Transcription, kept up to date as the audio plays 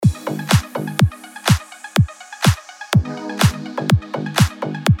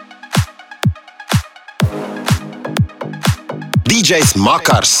DJs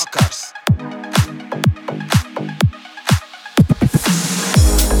MAKARS.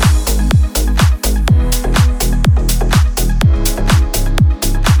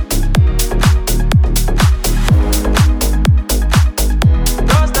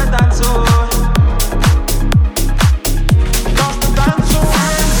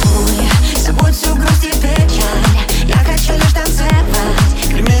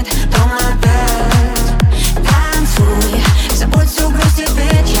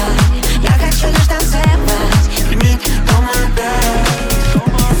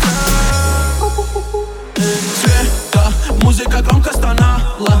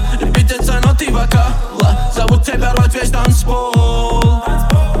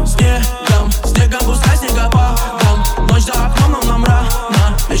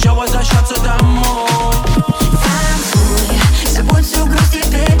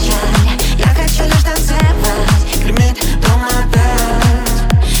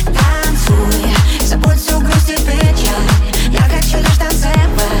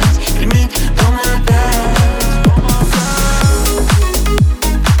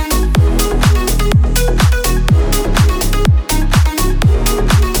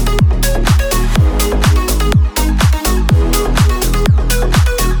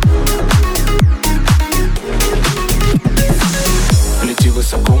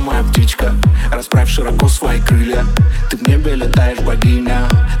 Широко свои крылья. Ты в небе летаешь, богиня.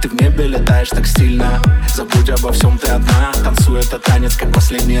 Ты в небе летаешь так стильно. Забудь обо всем, ты одна. Танцуй этот танец, как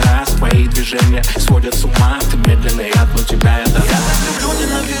последний раз. Твои движения сводят с ума. Ты медленно, я одну тебя, я так люблю,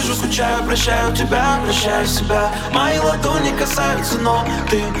 ненавижу, скучаю, прощаю тебя, прощаю себя. Мои ладони касаются, но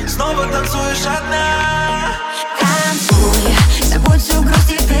ты снова танцуешь одна. Танцуй, забудь всю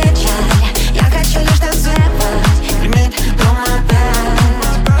грусть и печаль. Я хочу лишь танцевать, прими дом опять.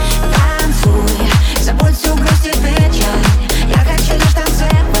 Танцуй, забудь всю грусть и печаль. Я хочу лишь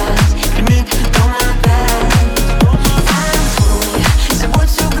танцевать, прими дом опять. Танцуй, забудь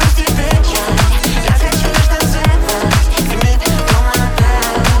всю грусть и печаль. Я хочу лишь танцевать, прими дом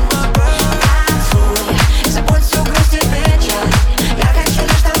опять. Танцуй, забудь всю грусть и печаль. Я хочу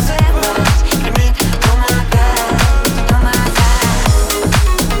лишь танцевать, прими дом опять. Дом опять.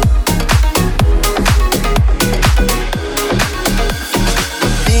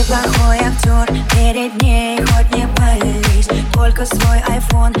 Ты плохой актер, перед ней хоть не пались. Только свой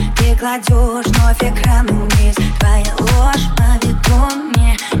айфон ты кладешь вновь экран вниз. Твоя ложь по виду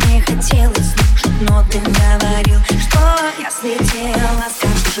мне не хотелось слушать, но ты говорил, что я слетела.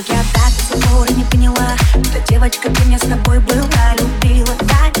 Скажешь, я так до сих пор не поняла, что девочка, ты мне с тобой была, любила,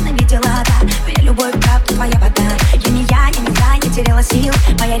 да, ненавидела, да. Моя любовь, правда, твоя вода. Я не теряла сил.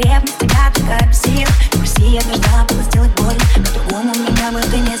 Моя ревность тебя только бесила. В России я должна была сделать больно, по-другому меня бы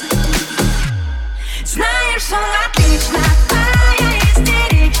ты не забыл. Знаешь, все отлично, твоя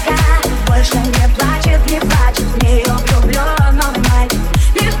истеричка больше не плачет, в нее влюблен новый мальчик.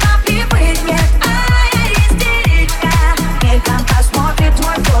 Лишь попривык мне, твоя истеричка мельком посмотрит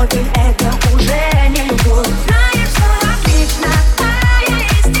твой профиль, это уже не любовь. Знаешь, все отлично, твоя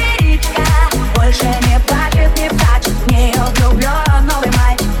истеричка больше не плачет, в нее влюблен новый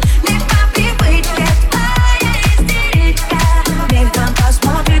мальчик. Лишь попривык мне, твоя истеричка мельком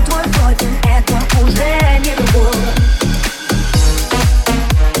посмотрит твой профиль, это уже не любовь.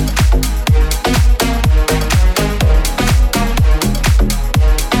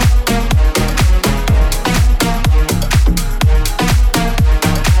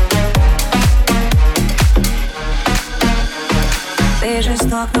 Ты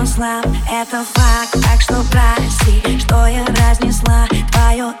жесток, но слаб, это факт, так что прости, что я разнесла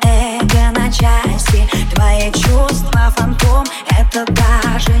твое эго на части. Твои чувства фантом, это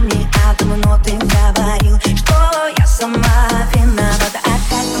даже не атом, но ты говорил, что я сама виновата.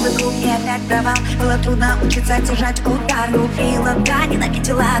 Опять новый круг и опять провал. Было трудно учиться держать удар. Любила, да,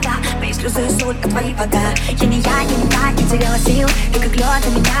 ненавидела, да. Мои слезы и соль, а твои вода. Я не теряла сил. Ты как лед,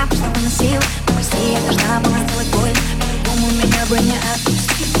 меня просто выносил. Но если я должна была сделать боль, по-другому меня бы не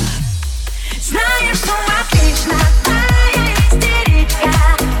отпустила. Знаешь, что отлично, твоя истеричка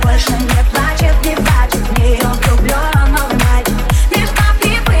больше не плачет, в нее влюблен новый мальчик. Лишь по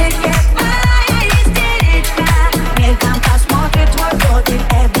привычке, твоя истеричка мельком посмотрит твой профиль,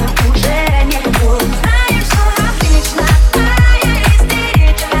 это уже не любовь. Знаешь, что отлично, твоя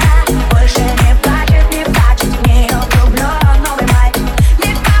истеричка больше не плачет, в нее влюблен новый мальчик.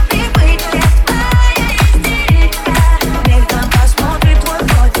 Лишь по привычке, твоя истеричка мельком посмотрит твой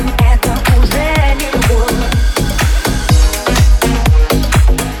профиль, это уже не любовь.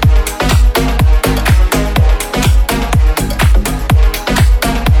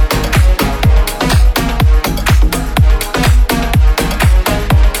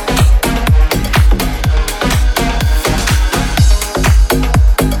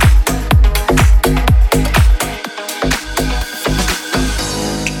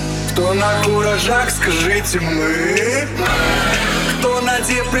 гаражах, скажите мы. Кто на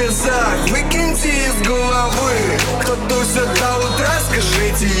депрессах, выкиньте из головы. Кто тусит до утра,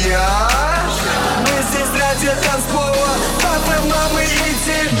 скажите я. Мы здесь ради танцпола, папы, мамы и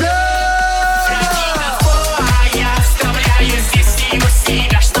тебя. Я оставляю здесь его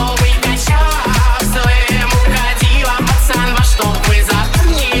себя, чтобы качал своим уходила, пацан, во что вы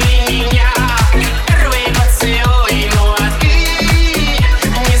запомнили меня. Первый поцелуй, ну а ты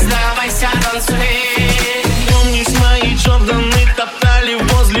не сдавайся, танцуй. Помнишь, мои Джорданы топтали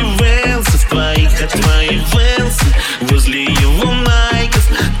возле Венсов твоих, от твоих Венсы, возле его Найков.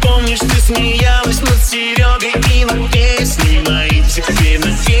 Помнишь, ты смеялась над Серегой и на песни мои. Теперь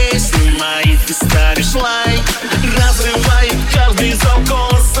на песни мои ты ставишь лайк. Разрывает каждый зал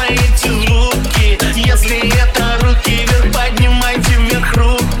голоса эти звуки. Если это руки вверх, поднимайте вверх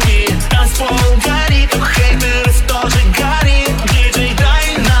руки. Танцпол горит, у хейтеров тоже горит. Диджей,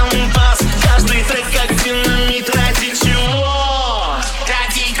 дай нам бас, каждый трек как динамит. Ради чего?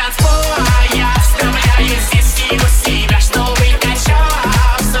 Ради танцпола я оставляю здесь его себя, чтобы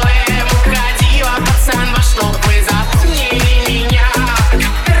качал своим уходила, пацан, во что вы запомнили меня.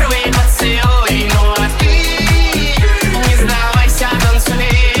 Первый поцелуй, ну а ты не сдавайся,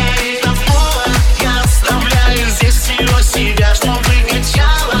 танцуй. Танцпола я оставляю здесь его себя, чтобы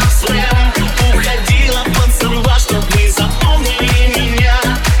качала слэм. Уходила, пацан, во что вы запомнили меня.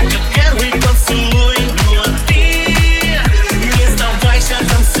 Как первый поцелуй, ну а ты не сдавайся,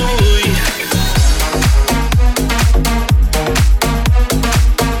 танцуй.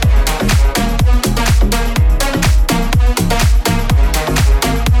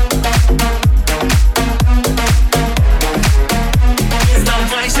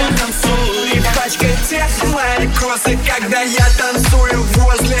 Сдавайся, танцуй. Пачка тех мои косы, когда я танцую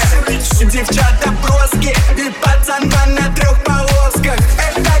возле девчата броски и пацана на трех полосках.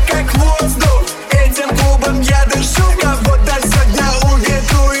 Это как воздух, этим клубом я дышу. Кого-то сегодня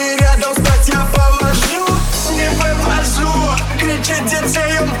уведу и рядом спать я положу. Не вывожу, кричит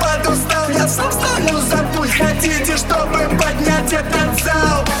диджей, он подустал. Я сам стану за пульт, хотите, чтобы поднять этот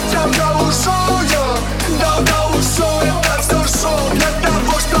зал? Давно ушел я, давно ушел, это все шоу для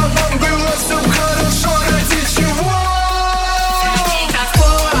того, чтобы вам было все хорошо. Ради чего? Ради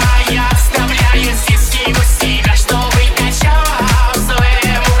танцпола я оставляю здесь его себя, чтобы качал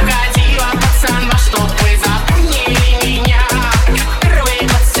своим уходила, пацан, во что вы запомнили меня. Первый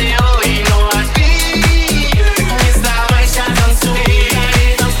поцелуй, ну а ты не сдавайся, танцуй. Ради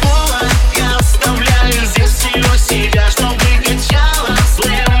танцпола я оставляю здесь его себя, чтобы качала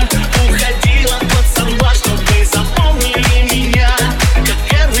слэм. Уходила, пацан, во что вы запомнили меня. Как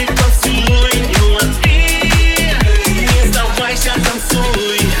первый поцелуй, ну а ты не сдавайся,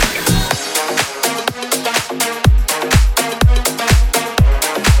 танцуй.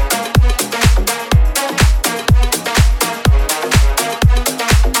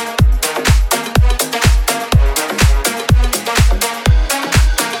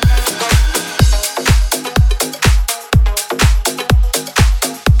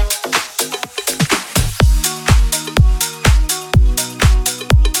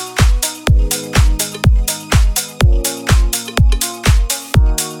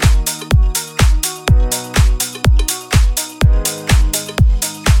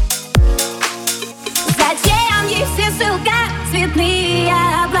 Зачем ей все ссылка, цветные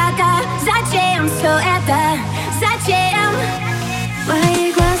облака? Зачем все это? Зачем? В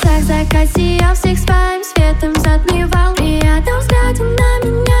моих глазах закат сиял, всех своим светом затмевал. Приятным взглядом на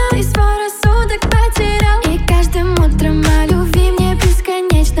меня и свой рассудок потерял. И каждым утром о любви мне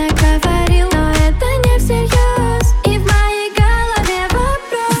бесконечно говорил. Но это не всерьез, и в моей голове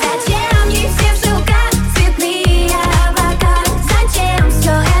вопрос: зачем ей все ссылка, цветные облака? Зачем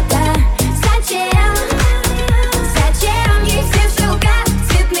все это? Зачем? Зачем ей все ссылка,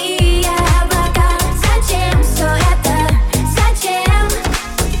 цветные облака? Зачем все это? Зачем?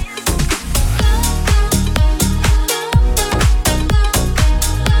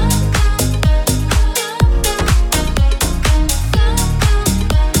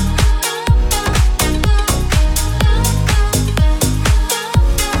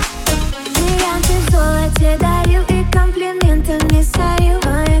 Бриллианты в золоте дарил и комплиментами сорил.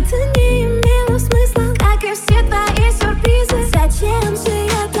 Но это не имело смысла, как и все твои сюрпризы. Зачем же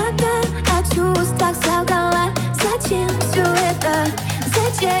я тогда о чувствах солгала? Зачем все это?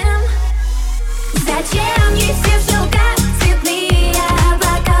 Зачем? Зачем ей все ссылка, цветные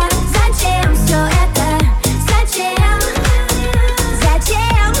облака? Зачем все это? Зачем?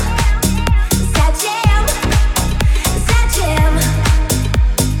 Зачем? Зачем? Зачем?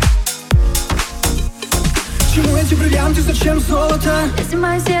 Чему эти бриллианты ты зачем золото? Если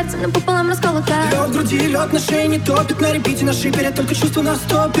мое сердце напополам расколото. Лед в груди, лед на шее не топит. На репите, на шипере, только чувство на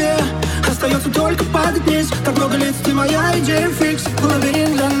стопе. Остается только падать вниз. Так много лиц, ты моя идея фикс.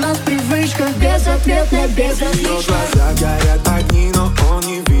 Лабиринт для нас привычка. Безответная, безразличная. Его глаза горят огни, но он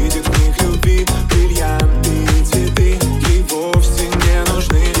не видит в них любви. Бриллианты и цветы ей вовсе не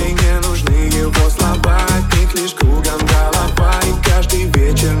нужны. Ей не нужны его слова, от них лишь кругом голова. И каждый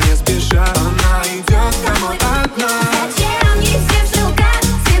вечер не спеша она идет домой одна. Зачем ей все в шелках,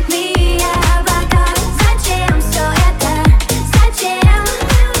 цветные облака? Зачем все это? Зачем?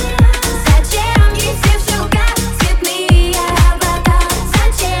 Зачем ей все в шелках, цветные облака?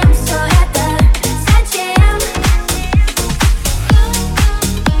 Зачем все это? Зачем?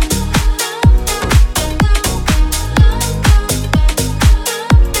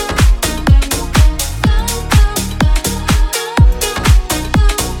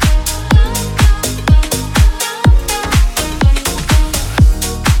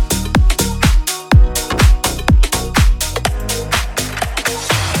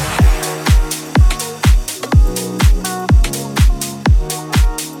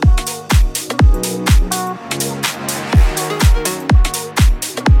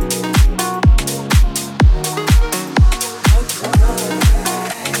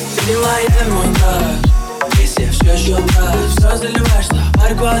 Это мой брат, если я все еще брат. Все заливаешь на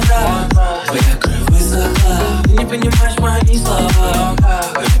парь квадрат. Твоя кровь высохла, ты не понимаешь мои слова.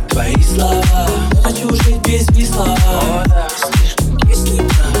 Это твои слова, хочу жить без висла. Слишком кислый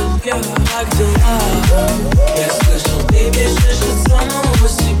брат, как дела? Я слышал, ты бежишь от самого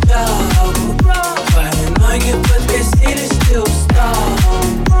себя. Твои ноги подкосились, ты устал.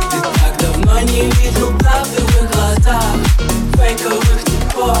 Ты так давно не видел правды в их глазах. Фейковых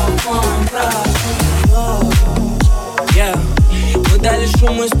типов, мой брат. Мы дали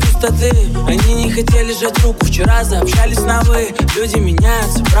шум из пустоты. Они не хотели жать руку. Вчера заобщались на вы. Люди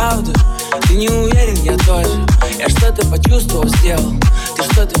меняются, правда. Ты не уверен, я тоже. Я что-то почувствовал, сделал. Ты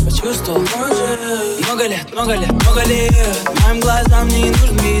что-то почувствовал? Много лет, много лет, много лет. Моим глазам не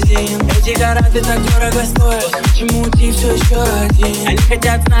нужен бензин. Эти караты так дорого стоят. Почему ты все еще один? Они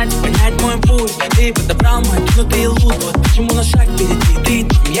хотят знать, понять мой путь. Ты подобрал мой кинутый лут. Вот почему на шаг впереди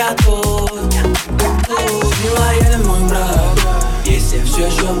ты, я тут. Нелоялен мой брат, если я все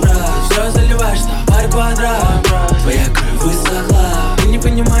еще брат. Все заливаешь на парь квадрат. Твоя кровь высохла, ты не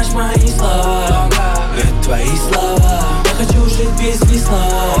понимаешь мои слова. Это твои слова, я хочу жить без висла.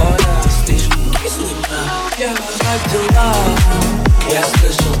 Ты слишком кислый брат, как дела? Я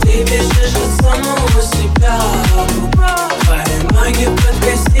слышал, ты бежишь от самого себя. Твои ноги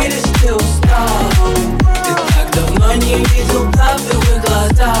подкосились, ты устал. Ты так давно не видел правды в их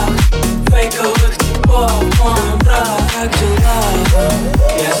глазах. Фейковых типов, мой брат, как дела?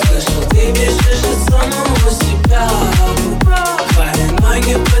 Я слышал, ты бежишь от самого себя. Твои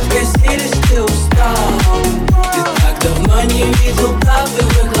ноги подкосились, ты устал. Ты так давно не видел правды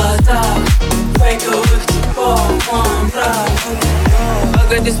в их глазах. Фейковых типов, мой брат.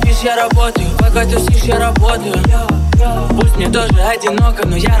 Пока ты спишь, я работаю. Пока ты спишь, я работаю. Пусть мне тоже одиноко,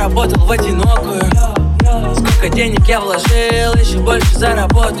 но я работал в одинокую. Сколько денег я вложил, еще больше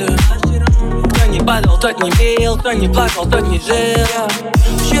заработаю. Кто не падал, тот не бил. Кто не плакал, тот не жил.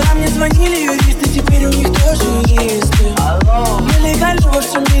 Вчера мне звонили юристы, теперь у них тоже юристы. Мы легальны во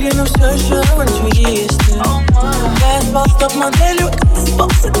всем мире, но все еще авантюристы. Я спал с топ-моделью, спал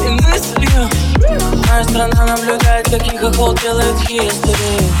с этой мыслью. Моя страна наблюдает, как их охол делает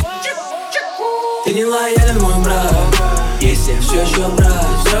history. Ты не лоялен, мой брат, если я все еще брат.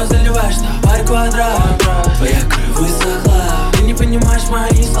 Все заливаешь на парь квадрат. Твоя кровь высохла, ты не понимаешь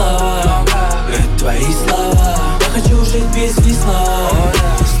мои слова. Это твои слова, я хочу жить без висла.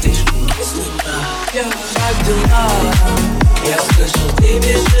 Слишком кислый брат, как дела? Я слышал, ты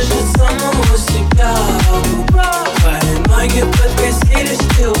бежишь от самого себя. Твои ноги подкосились,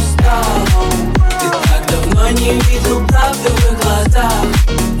 ты устал. Ты так давно не видел правды в их глазах.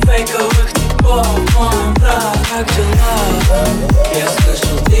 Фейковых типов, мой брат, как дела? Я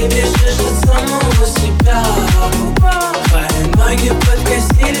слышал, ты бежишь от самого себя. Твои ноги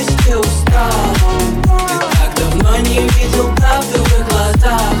подкосились, ты устал. Ты так давно не видел правды в их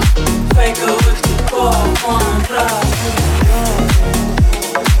глазах. Фейковых типов, мой брат.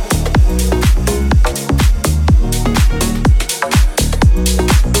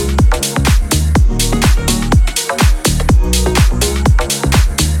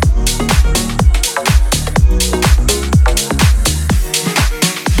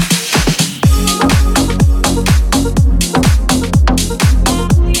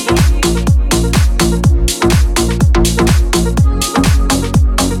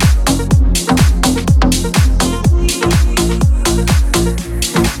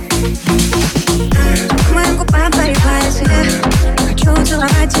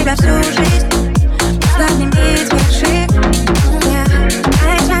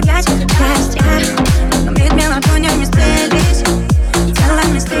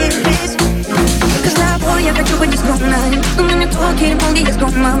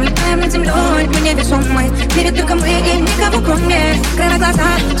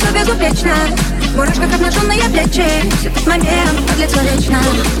 безупречно. Мурашка, как обнаженные плечи. Этот момент продлится вечно.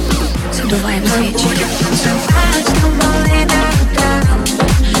 Задуваем свечи. Танцевать с тобой до утра.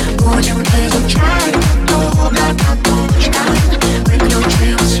 Будем изучать друг друга по точкам.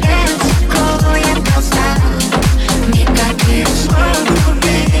 Выключим свет, закроем глаза. Никаких слов,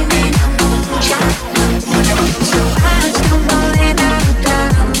 убей меня молча. Танцевать с тобой до утра.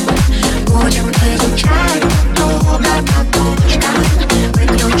 Будем изучать друг друга по точкам.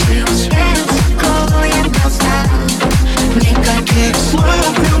 Выключим свет, закроем глаза. Никаких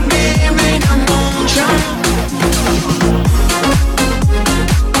слов, убей меня молча.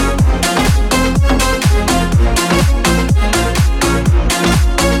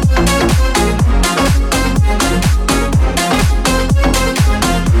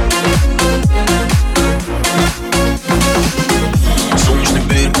 Солнечный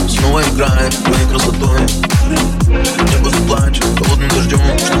берег снова играет твоей красотой. Небо заплачет холодным дождем,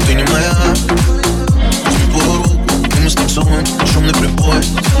 что ты не моя. Возьму твою руку, и мы станцуем шумный прибой.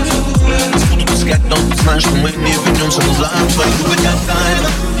 Будут искать, но ты знаешь, что мы не вернемся назад. Твои губы как тайна,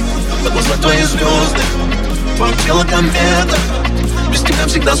 под глаза твои звезды. Твое тело комета, без тебя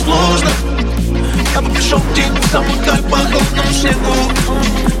всегда сложно. Я бы пришел к тебе замыкать по холодному снегу,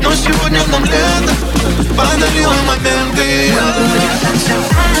 но сегодня нам лето подарило моменты.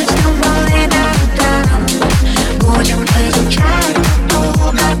 Танцевать с тобой до утра. Будем изучать друг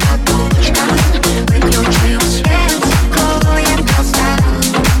друга по точкам. Выключим свет, закроем глаза.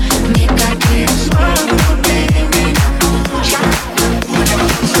 Никаких слов, убей меня молча.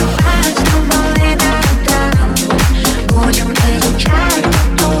 Танцевать с тобой до утра. Будем изучать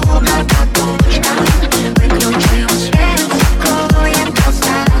друг друга по точкам. Выключим свет, закроем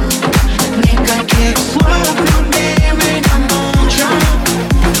глаза. Никаких слов, убей меня молча.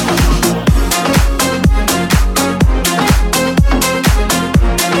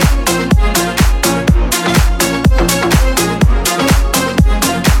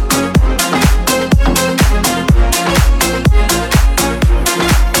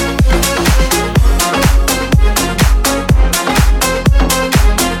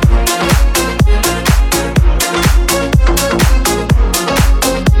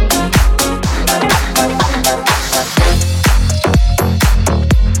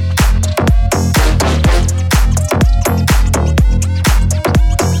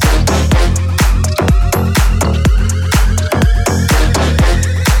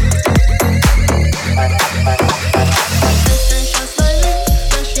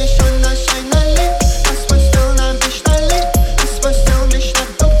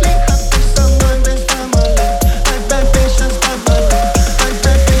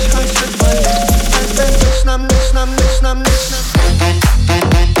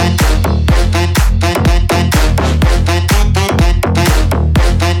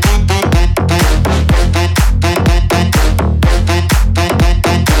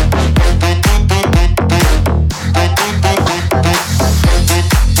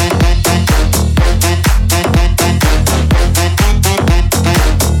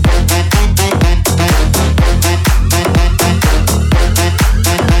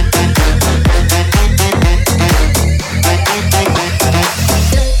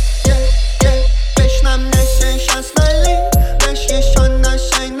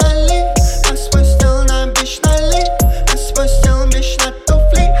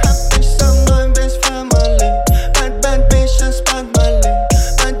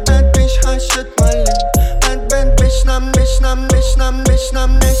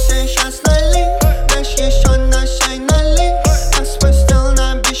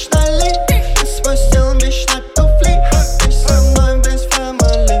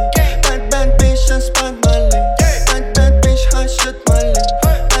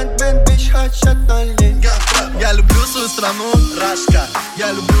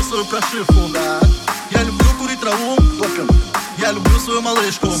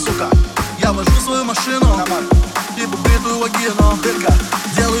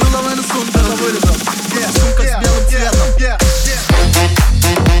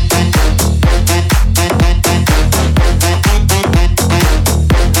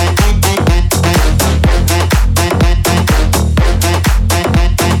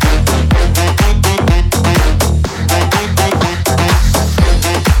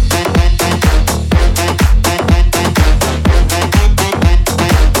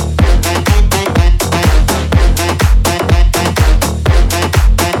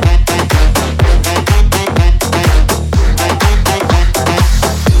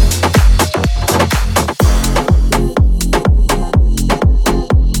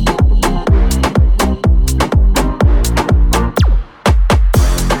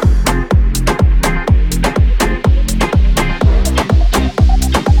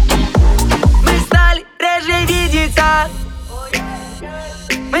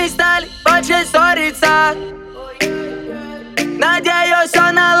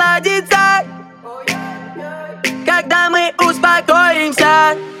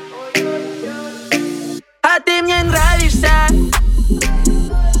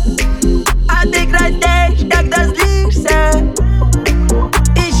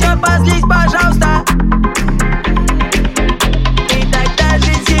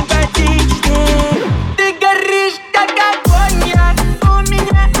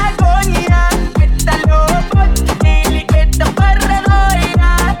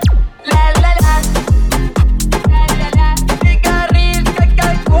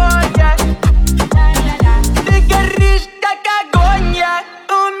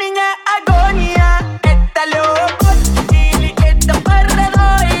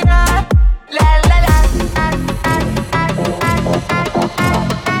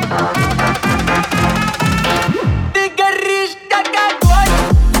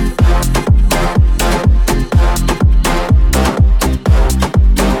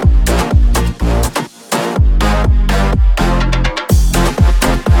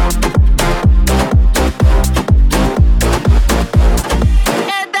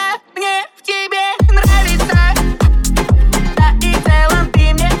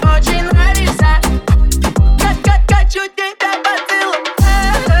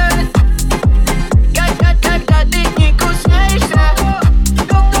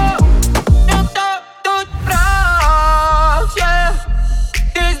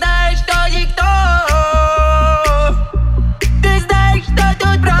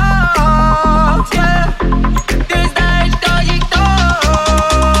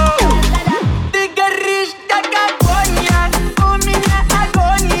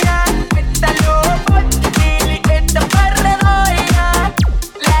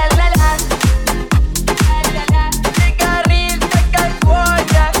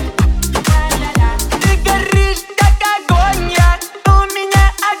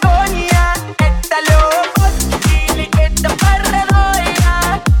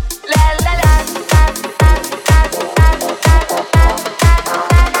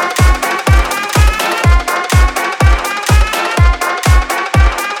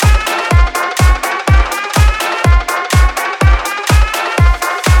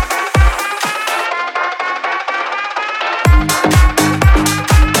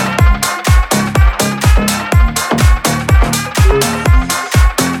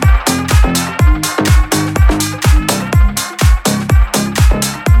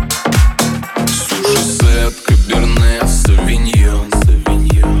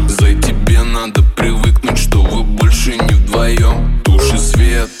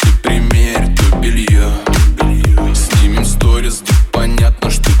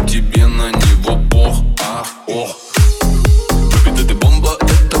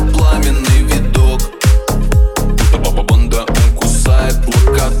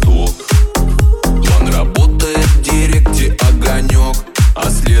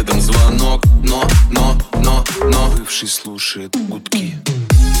 лучше это гудки.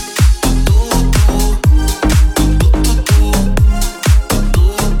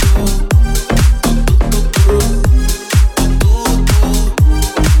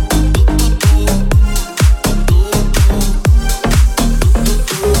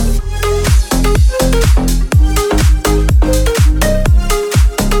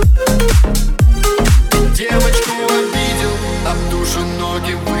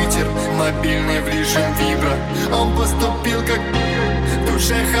 Мобильный в режим вибро. Он поступил как в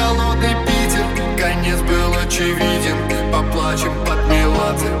душе холодный Питер. Конец был очевиден. Поплачем под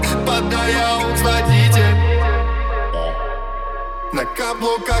Меладзе, подай аукс водитель. На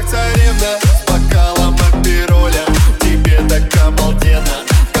каблуках царевна с бокалом апероля. Тебе так обалденно,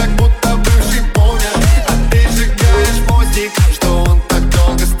 как будто бывший помнишь. А ты сжигаешь мостик, что он так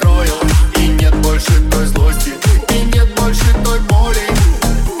долго строил. И нет больше той злости, и нет больше той боли.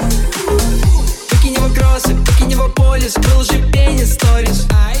 Покинь его кроссы, покинь его полис, был же пенис сторис.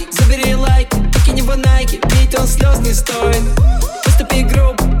 Забери лайк, покинь его найки, ведь он слез не стоит. Поступи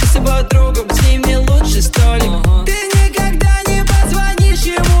грубо, ты с его другом, с ним не лучший столик. Ты никогда не позвонишь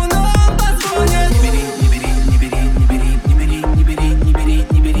ему, но он позвонит. Не бери, не бери, не бери, не бери, не бери, не бери, не бери,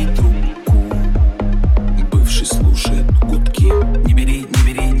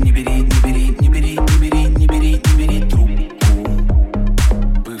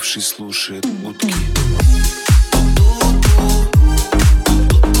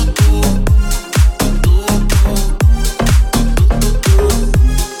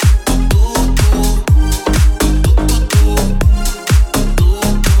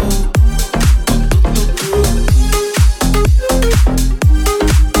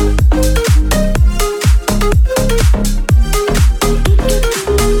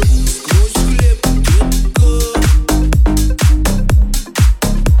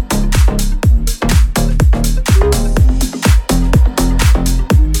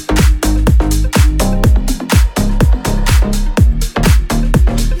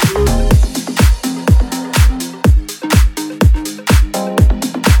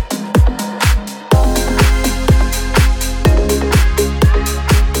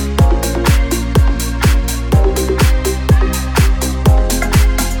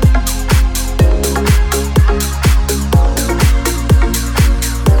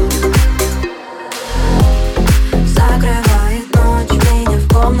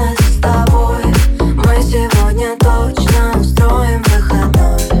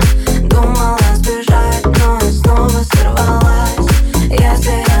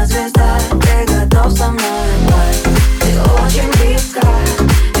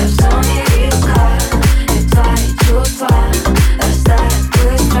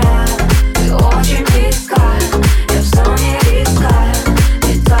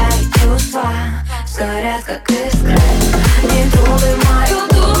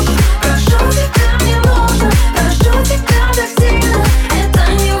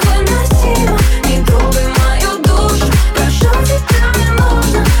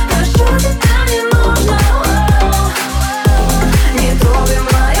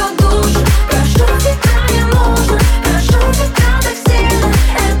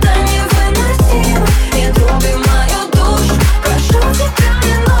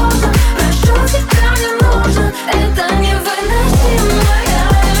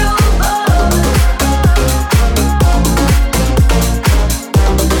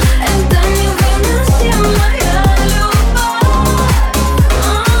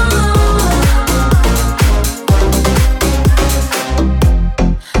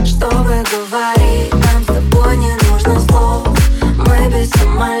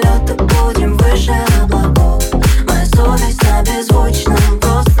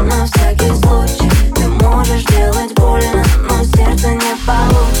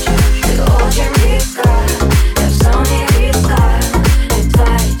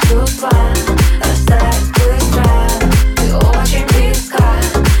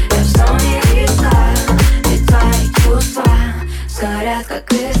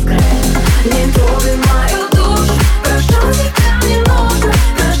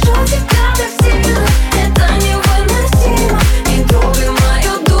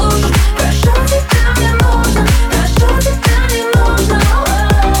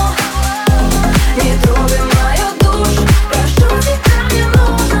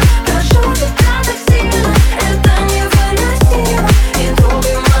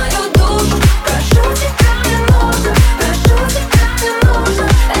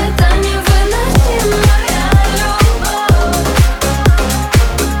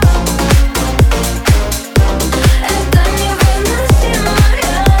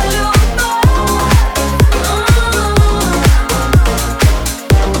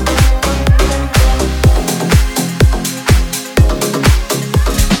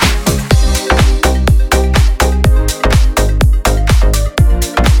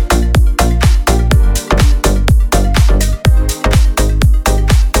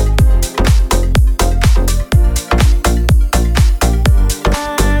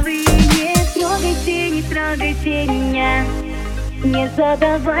 Не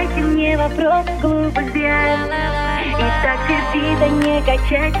задавайте мне вопрос, глупо зря. И так сердито не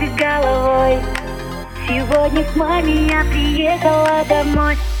качайте головой. Сегодня к маме я приехала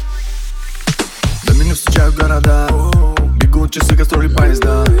домой. За меня встречают города, бегут часы, кастрюли,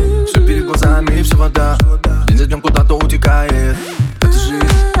 поезда. Все перед глазами и все вода. День за днем куда-то утекает. Это жизнь,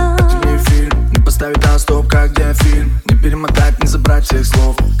 это не фильм. Не поставить на стоп, как диафильм. Не перемотать, не забрать всех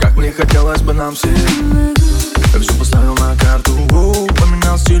слов. Как мне хотелось бы нам всем. Я все поставил на карту,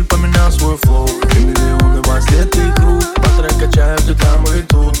 поменял стиль, поменял свой флоу. И миллионы воздетых рук. По трек качают и там, и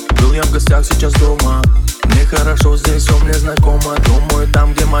тут. Был я в гостях, сейчас дома. Мне хорошо здесь, все мне знакомо. Думаю,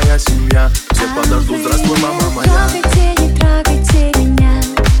 там, где моя семья. Все подождут, здравствуй, мама моя. Не трогайте меня.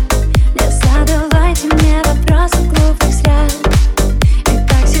 Не задавайте мне вопросы глупых зря. И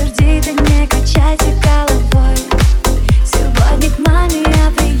так сердито не качайте головой. Сегодня к маме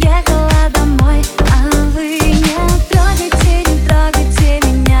я приехала домой. А вы не трогайте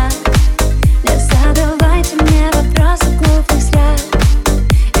меня. Не задавайте мне вопросы глупых зря.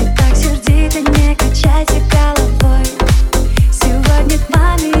 И так сердито не качайте головой. Сегодня к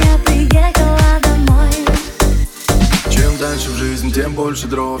маме я приехала домой. Чем дальше в жизни, тем больше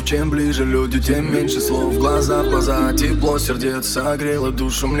дров. Чем ближе люди, тем меньше слов. Глаза в глаза, тепло сердец согрело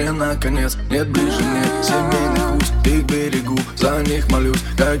душу мне наконец. Нет ближе, нет семейных уз. Их берегу, за них молюсь.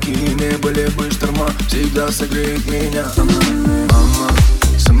 Какие не были бы шторма, всегда согреет меня она. Мама,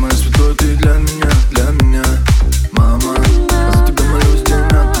 самая святой ты для меня, мама. За тебя молюсь день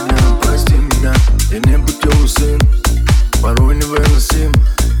ото дня, прости меня. Я непутевый сын, порой невыносим.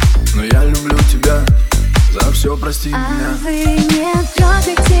 Но я люблю тебя, за все прости меня. А вы не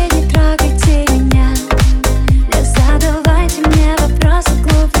трогайте меня. Не задавайте мне вопросы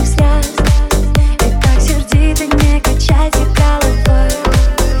глупых зря. И так сердито не качайте головой.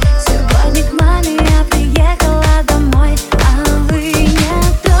 Сегодня к маме я приехала домой. А вы не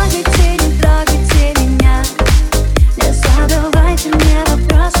трогайте меня. Не задавайте мне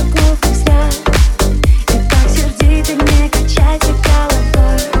вопросы глупых зря. И так сердито не качайте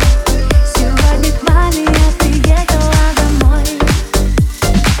головой. Сегодня к маме я приехала домой.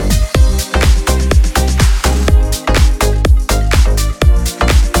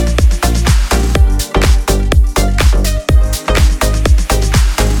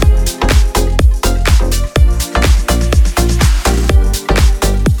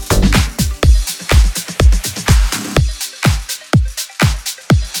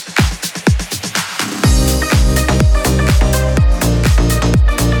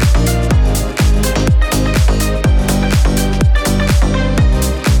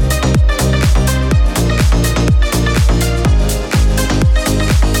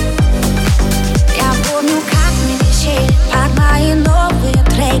 Я помню, как мы висели под мои новые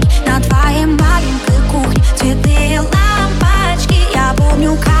треки. На твоей маленькой кухне цветы и лампочки. Я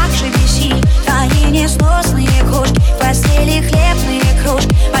помню, как же бесили твои несносные кружки. В постели хлебные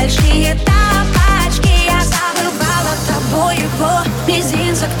кружки, большие тапочки. Я забывала тобой его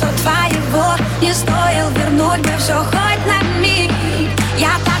мизинца, кто твоего не стоил вернуть бы все хоть на миг.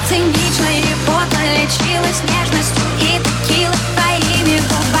 Я так цинично и подло лечилась нежностью и текилой, твоими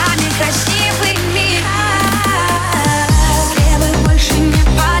губами красивыми. Слева больше не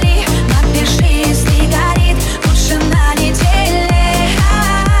пари, напиши, если горит, лучше на неделе.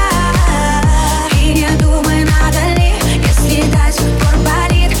 И не думай, надо ли, если до сих пор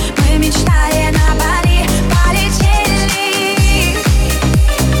болит. Мы мечтали на Бали, полетели.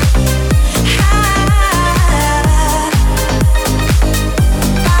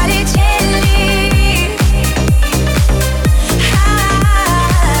 Полетели.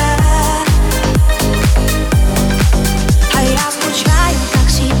 А я скучаю так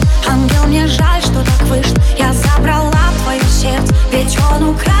сильно, ангел, мне жаль, что так вышло. Я забрала твое сердце, ведь он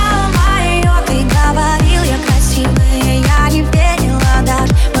украл мое. Ты говорил, я красивая, я не верила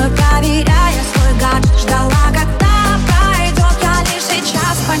даже. Но проверяя свой гаджет, ждала, когда пройдет. Я лишь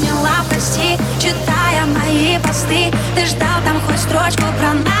сейчас поняла, прости, читая мои посты. Ты ждал там хоть строчку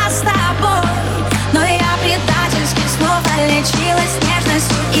про нас с тобой. Но я предательски снова лечилась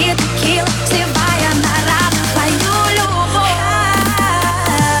нежностью и текилой, сливая на равных твою любовь.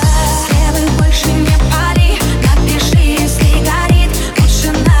 Слева больше не пари, напиши, если горит, лучше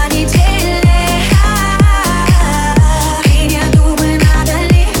на неделе. И не думай, надо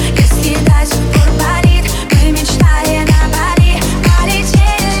ли, если до сих пор болит. Мы мечтали на Бали, полетели.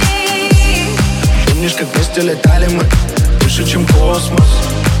 Помнишь, как вместе летали мы, выше, чем космос.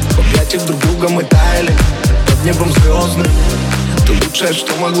 В объятиях друг друга мы таяли под небом звездным. Ты лучшее,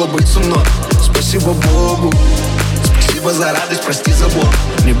 что могло быть со мной. Спасибо Богу, спасибо за радость, прости за боль.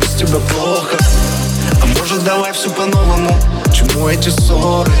 Мне без тебя плохо. А может давай все по-новому? К чему эти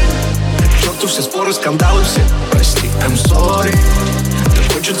ссоры? К черту все споры, скандалы все. Прости, I'm sorry.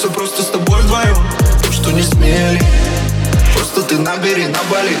 Так хочется просто с тобой вдвоем. То, что не смели. Просто ты набери на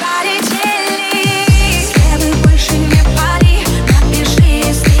Бали. Полетели, следуй больше не пали. Напиши,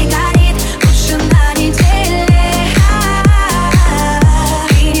 если горит, лучше на неделе.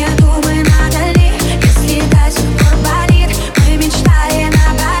 И не думай, надо ли, если до сих пор болит. Мы мечтали на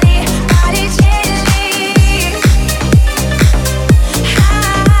Бали. Полетели.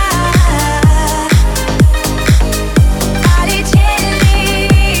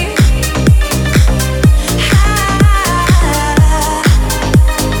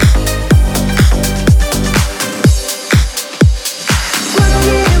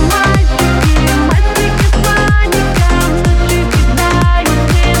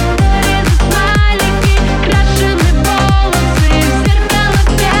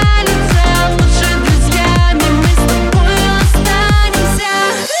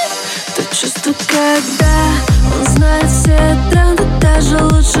 Когда он знает все тренды, даже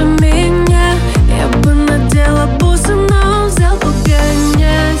лучше меня. Я бы надела бусы, но он взял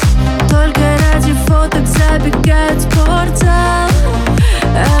погонять. Только ради фоток забегает в спортзал,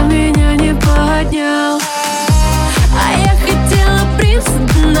 а меня не поднял. А я хотела принца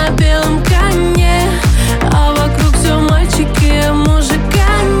на белом коне, а вокруг все мальчики, а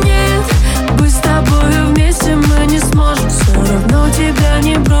мужика нет. Быть с тобою вместе мы не сможем, все равно тебя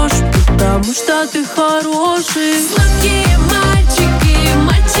не брошу, потому что ты хороший. Сладкие мальчики,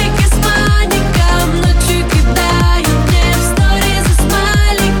 мальчики с маником, ночью кидают мне в сторизы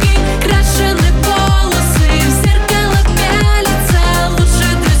смайлики. Крашеные волосы, в зеркало пялятся. Лучше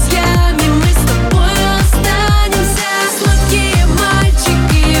друзьями мы с тобой останемся. Сладкие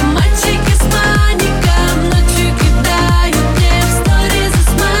мальчики, мальчики с маником, ночью кидают мне в сторизы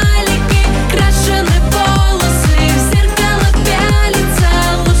смайлики. Крашеные волосы, в зеркало пялятся.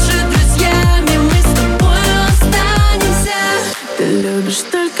 Лучше друзьями мы с тобой останемся. Ты любишь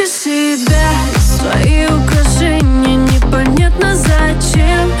только себя и свои украшения. Непонятно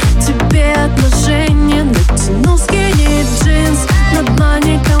зачем тебе отношения. Натянул скини джинс, над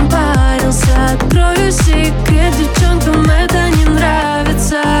маником парился. Открою секрет, девчонкам это не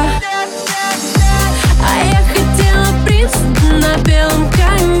нравится. А я хотела принца на белом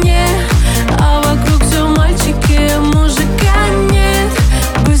коне, а вокруг все мальчики, мужика нет.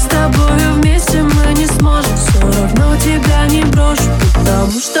 Быть с тобою вместе мы не сможем, все равно тебя не брошу,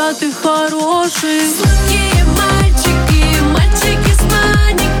 потому что ты хороший. Сладкие мальчики, мальчики с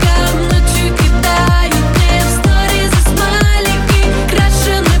маником, ночью кидают мне в сторизы смайлики.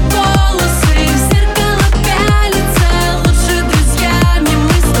 Крашеные волосы, в зеркало пялятся. Лучше друзьями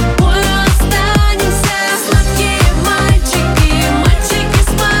мы с тобой останемся. Сладкие мальчики, мальчики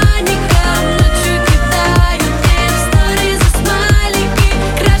с маником, ночью кидают мне в сторизы смайлики.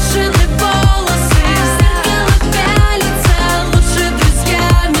 Крашеные волосы, в зеркало пялятся. Лучше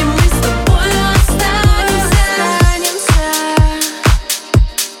друзьями мы с тобой останемся.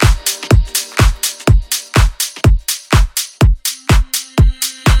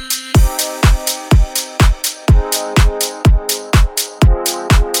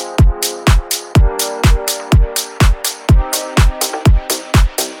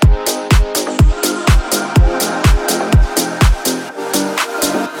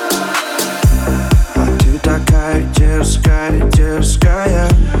 А ты такая дерзкая, дерзкая.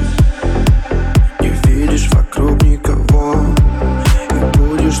 Не видишь вокруг никого, и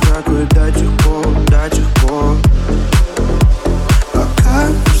будешь такой до тех пор, до тех пор, пока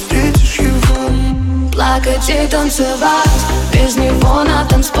не встретишь его. Плакать и танцевать, без него на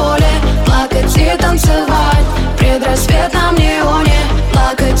танцполе. Плакать и танцевать, предрассветном неоне.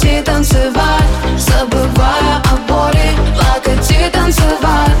 Плакать и танцевать, забывая о боли. Плакать и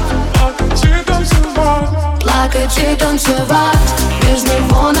танцевать, плакать и танцевать, без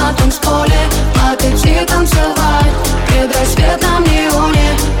него на танцполе. Плакать и танцевать, предрассветном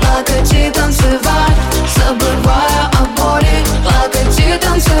неоне. Плакать и танцевать, забывая о боли. Плакать и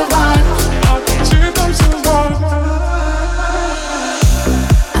танцевать.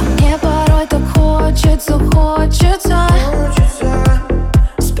 А мне порой так хочется, хочется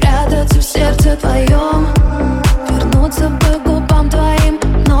спрятаться в сердце твоем, вернуться бы к губам твоим,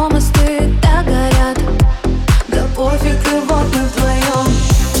 но мосты так горят. Да пофиг, и вот мы вдвоем.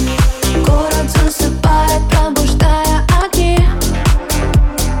 Город засыпает, пробуждая огни,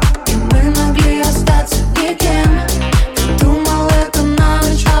 и мы могли остаться никем. Ты думал, это на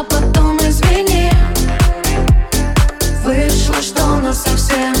ночь, а потом извини. Вышло, что нас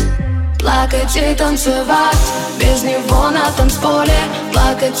совсем. Плакать и танцевать, без него на танцполе,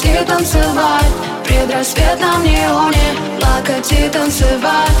 плакать и танцевать в предрассветном неоне, плакать и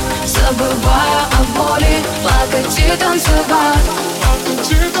танцевать, забывая о боли, плакать и танцевать,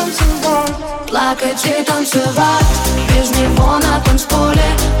 плакать и танцевать, плакать и танцевать, без него на танцполе,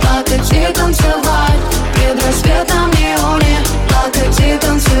 плакать и танцевать в предрассветном неоне, плакать и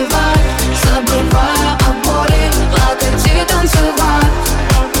танцевать, забывая о боли, плакать и танцевать,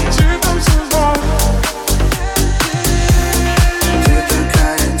 плакать и танцевать. Ты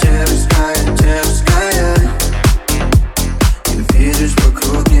такая дерзкая, дерзкая, не видишь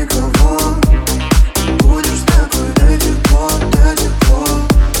вокруг никого. Будешь такой до тех пор,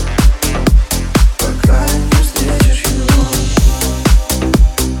 пока не встретишь его.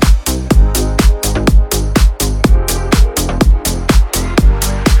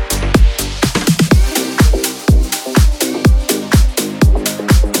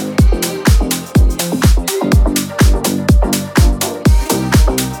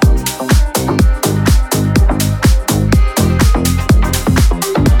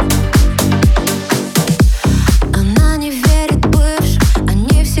 Она не верит бывшим,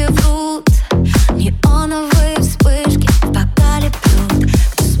 они все врут. Неоновые вспышки в бокале пьют.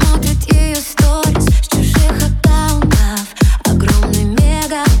 Кто смотрит ее сторис с чужих аккаунтов? Огромный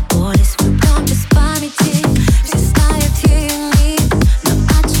мегаполис влюблен без памяти. Все знают ее ник, но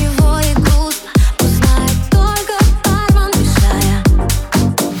отчего ей грустно, узнает только бармен, решая.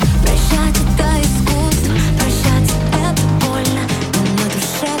 Прощать это искусство, прощаться это больно, но на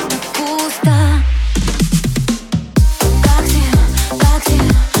душе так пусто. Такси, такси,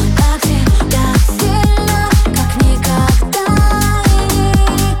 такси, так сильно, как никогда и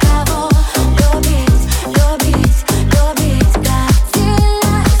никого. Любить, любить, любить так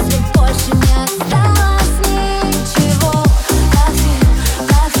сильно, если больше не осталось ничего. Такси,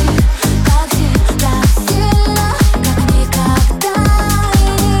 такси, такси, так сильно, как никогда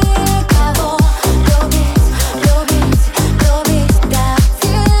и никого. Любить, любить, любить так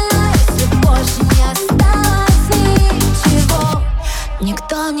сильно, если больше не осталось ничего.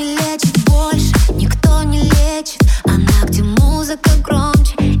 Никто не лечит больше, никто не лечит. Она, где музыка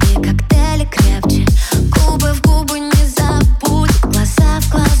громче и коктейли крепче. Губы в губы не забудь, глаза в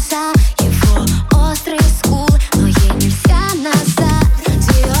глаза, его острые скулы, но ей нельзя назад.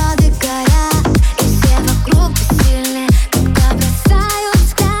 Диоды горят, и все вокруг бессильны, когда бросают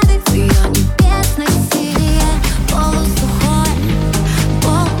взгляды в ее небесной синее. Полусухой,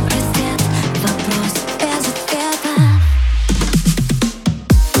 полураздет, вопрос без ответа.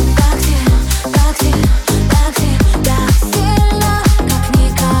 Такси, такси, такси, так сильно, как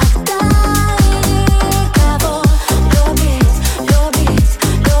никогда и никого. Любить, любить,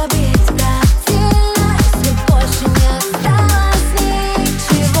 любить так сильно, если больше не осталось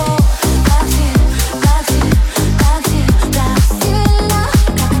ничего. Такси, такси, такси, так сильно,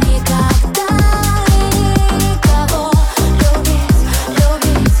 как никогда и никого. Любить,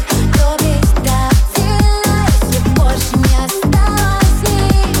 любить, любить так сильно, если больше не осталось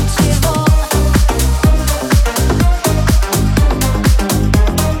ничего. Такси,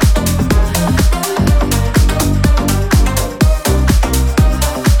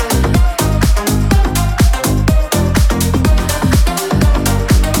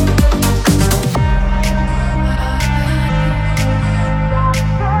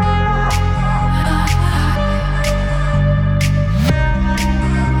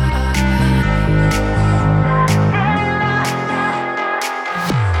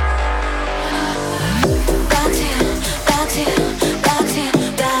 такси, такси,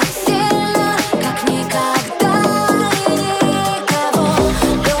 так сильно, как никогда и никого.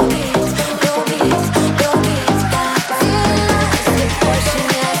 Любить, любить, любить так сильно, если больше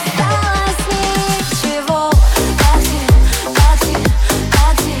не осталось ничего. Такси, такси,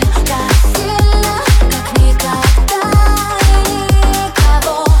 такси, так сильно, как никогда и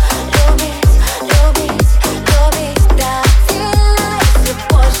никого. Любить, любить, любить так сильно, если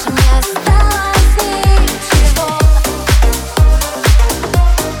больше не осталось ничего.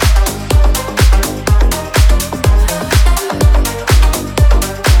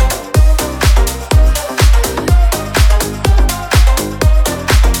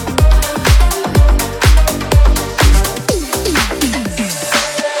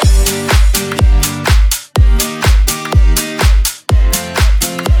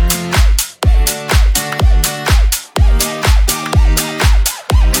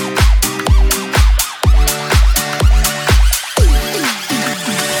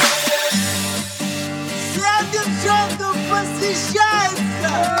 Вся девчонкам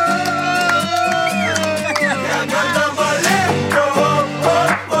посвящается. Надо маленько,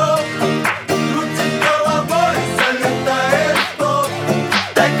 крутит головой, залетает.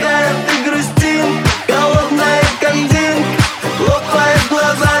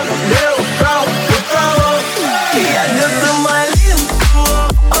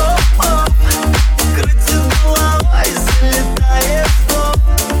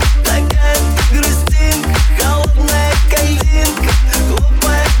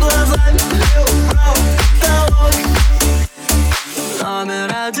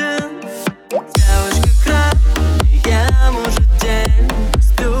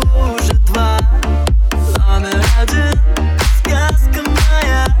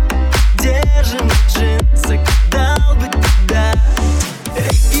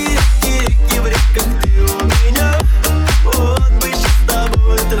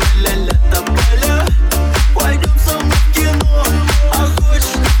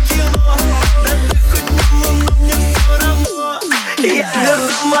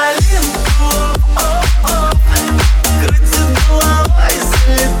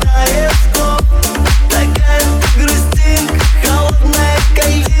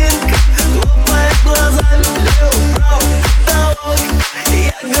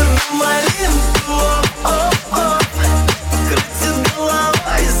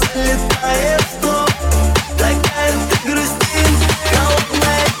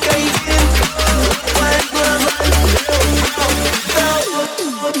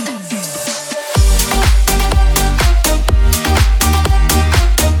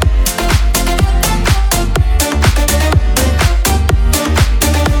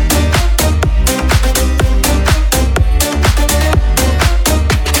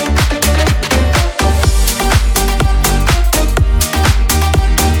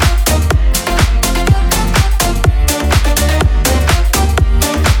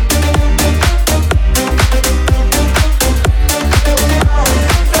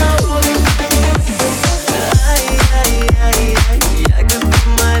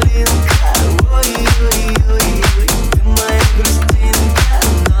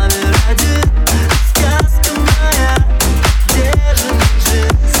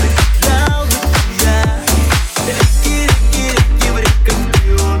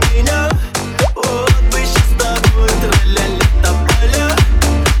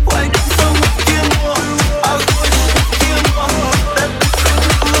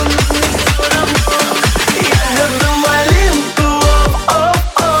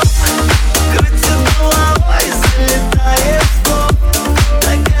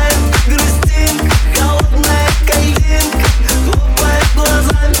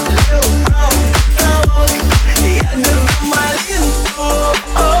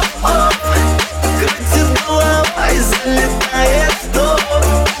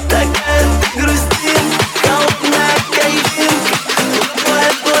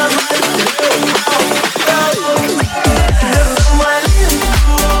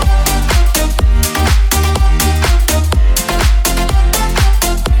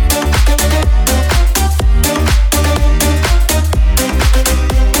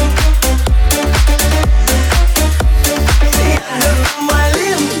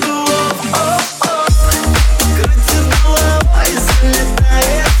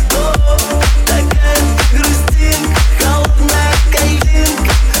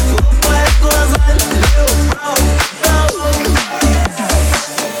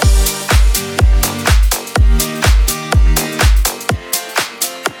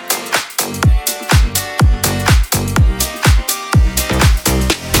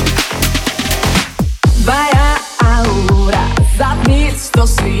 свету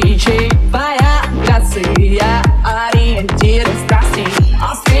свечи. Твоя грация, ориентир страсти.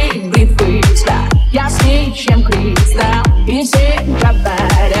 Острый бритвы взгляд, ясней, чем кристалл. И все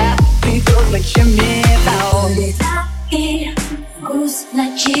говорят, ты круче, чем металл. И вкус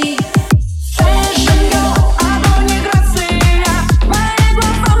ночи.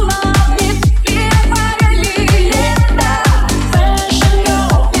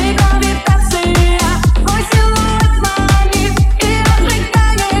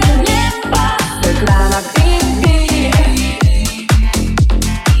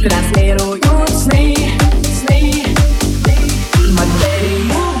 Транслируют сны, сны, модели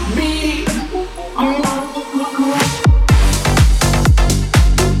любви.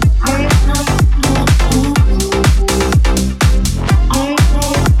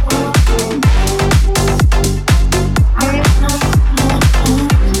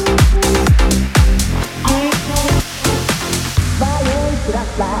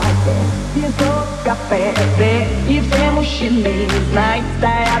 И все мужчины, знай,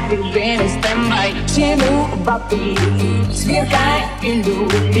 стоят движения стендбай. Всему вопи, сверкай и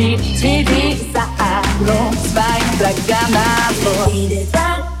люби. Свети за окном своим врагам на зло.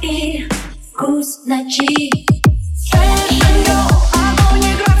 И вкус ночи.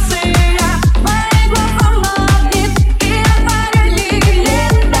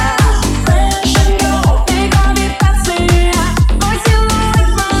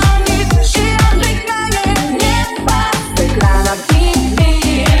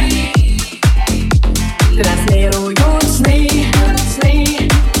 Транслируют сны, сны,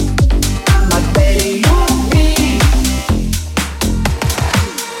 модели любви.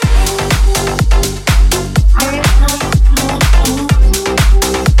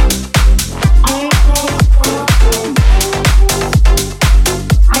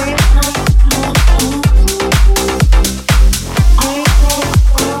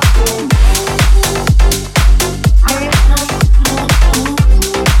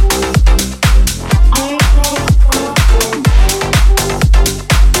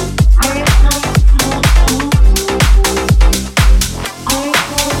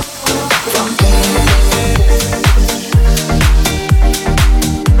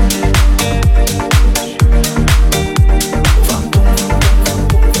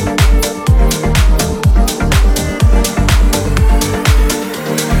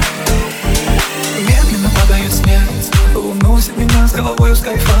 С головою, с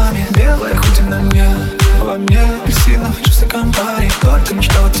кайфами. Белая хоть и на мне. Во мне апельсинов, чувство компании. Только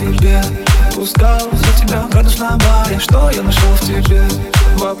мечтал о тебе. Пускал за тебя градус на баре. Что я нашел в тебе?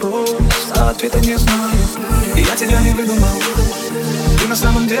 Вопрос, а ответа не знаю. И я тебя не выдумал. Ты на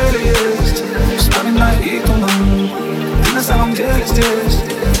самом деле есть. Вспоминай и туман. Ты на самом деле здесь.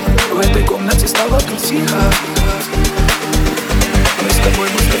 В этой комнате стало тут тихо. Мы с тобой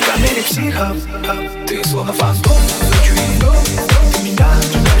будто в камере психов. Ты словно фантом, ночью идем. Ты меня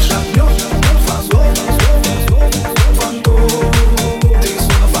сжигаешь огнем. Фантом, фантом. Ты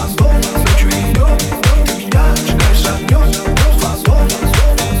словно фантом, ночью идем. Ты меня сжигаешь огнем. Фантом,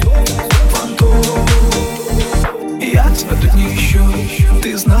 фантом. Я тебя тут не ищу. Ты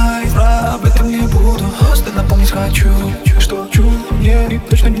знай, об этом не буду. Просто напомнить хочу, что чуднее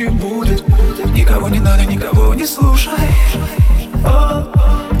точно не будет. Никого не надо, никого не слушай.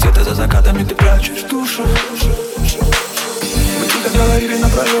 Где-то за закатами ты прячешь душу. Мы тихо говорили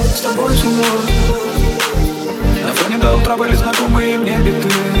напролет с тобой всю ночь. На фоне до утра были знакомые мне биты.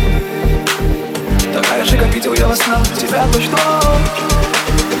 Такая же, как видел я во снах тебя точно. А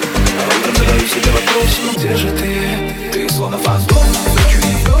утром задаю себе вопрос, ну где же ты? Ты словно фантом, ночью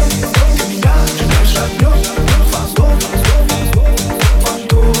идем. Ты меня сжигаешь огнем. Фантом,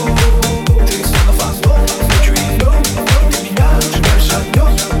 фантом. Ты словно фантом, ночью идем. Ты меня сжигаешь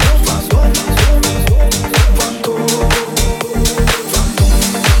огнем. Фантом, фантом, фантом.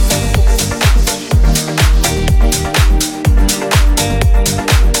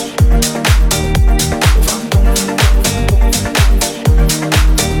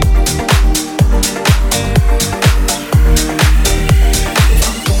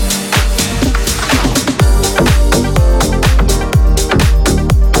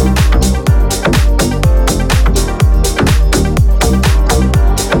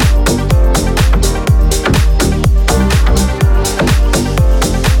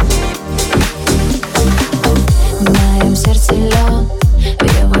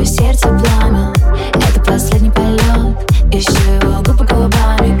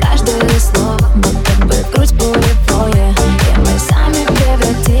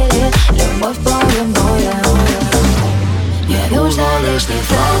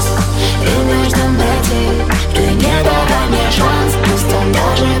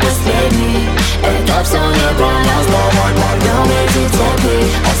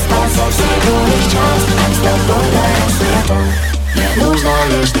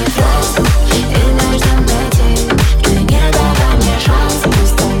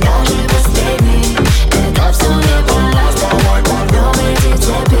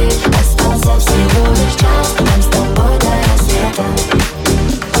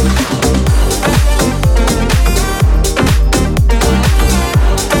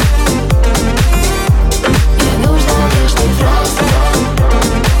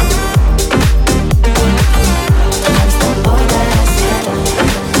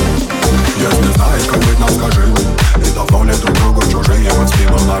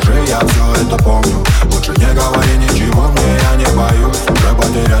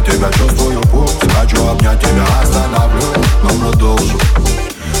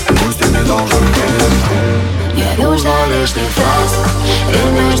 И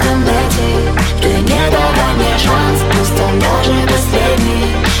нужно найти. Ты не давай мне шанс, пусть он даже последний.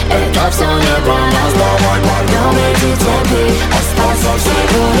 Это все не про нас, давай порвем эти цепи. Остался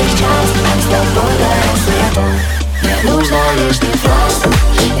всего лишь час, нам с тобой до рассвета. Не нужно лишних фраз,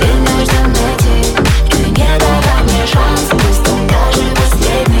 и нужно найти. Ты не давай мне шанс, пусть он даже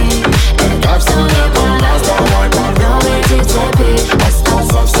последний. Это все не про нас, давай порвем эти цепи.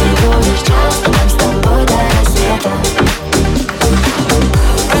 Остался всего лишь час, нам с тобой до рассвета.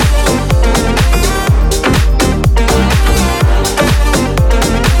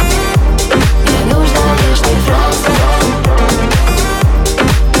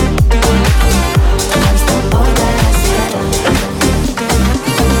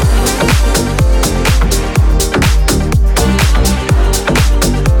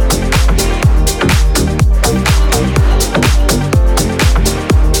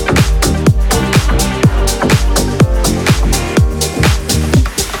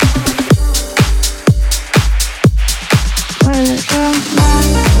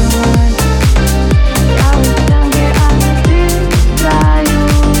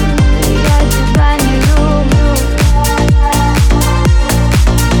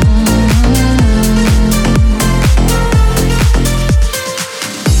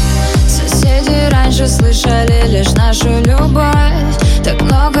 Слышали лишь нашу любовь. Так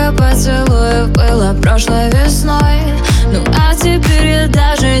много поцелуев было прошлой весной. Ну а теперь я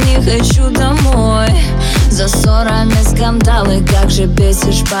даже не хочу домой. За ссорами скандалы, как же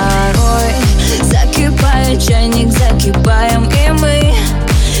бесишь порой. Закипает чайник, закипаем и мы.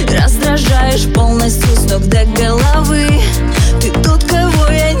 Раздражаешь полностью с ног до головы. Ты тот, кого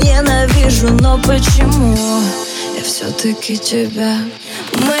я ненавижу, но почему я все-таки тебя?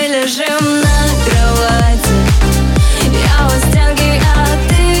 Мы лежим на кровати, я у стенки, а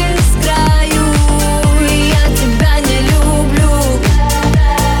ты с краю. Я тебя не люблю,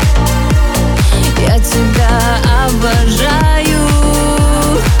 я тебя обожаю.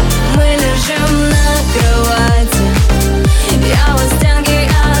 Мы лежим на кровати, я у стенки,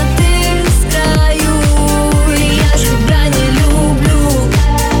 а ты с краю. Я тебя не люблю,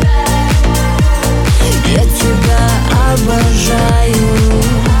 я тебя обожаю.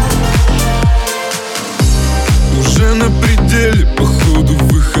 Уже на пределе, походу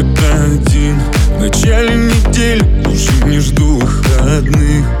выход один. В начале недели уже не жду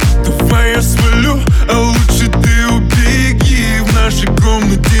выходных. Давай я свалю, а лучше ты убеги. В нашей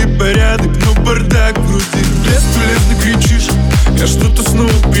комнате порядок, но бардак вроде. Бесполезно кричишь, я что-то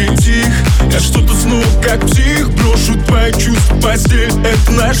снова притих. Я что-то снова как псих. Брошу твои чувства, постель,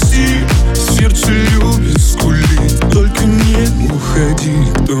 это наш стиль. Сердце любит скулить, только не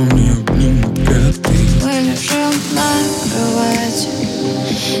уходи. Кто мне обнимет пятый? Мы лежим на кровати,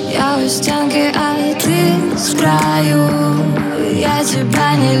 я у стенки, а ты с краю. Я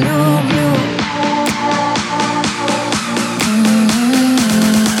тебя не люблю.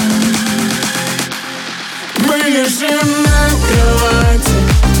 Мы лежим на кровати,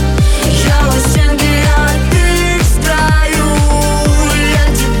 я у стенки, а ты с краю. Я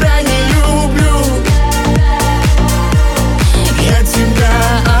тебя не люблю, я тебя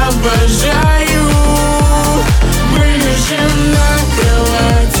обожаю. Мы лежим на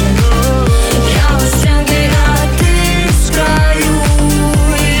кровати, я у стенки, а ты с краю.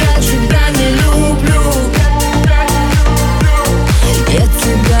 Я тебя не люблю, я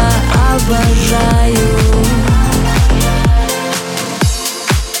тебя обожаю.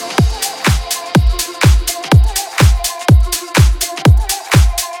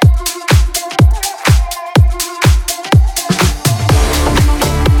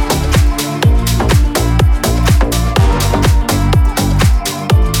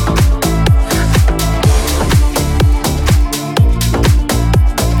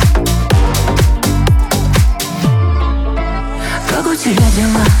 Как у тебя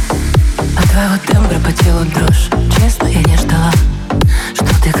дела? От твоего тембра по телу дрожь. Честно, я не ждала, что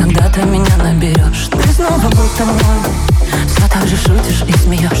ты когда-то меня наберешь. Ты снова будто мой, все так же шутишь и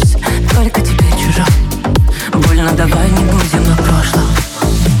смеешься. Только теперь чужой. Больно, давай не будем о прошлом.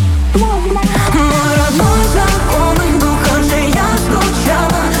 Мой родной знакомый, духом же я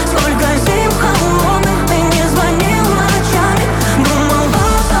скучала. Сколько зим холодных, ты не звонил ночами. Думал,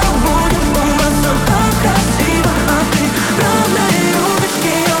 вас забудет, у нас все так красиво. А ты правда любишь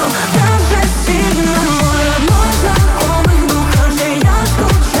ее так же сильно. Мой родной знакомый, духом же я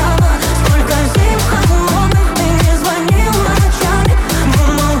скучала. Сколько зим холодных, ты не звонил ночами.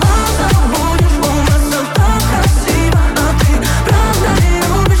 Думал,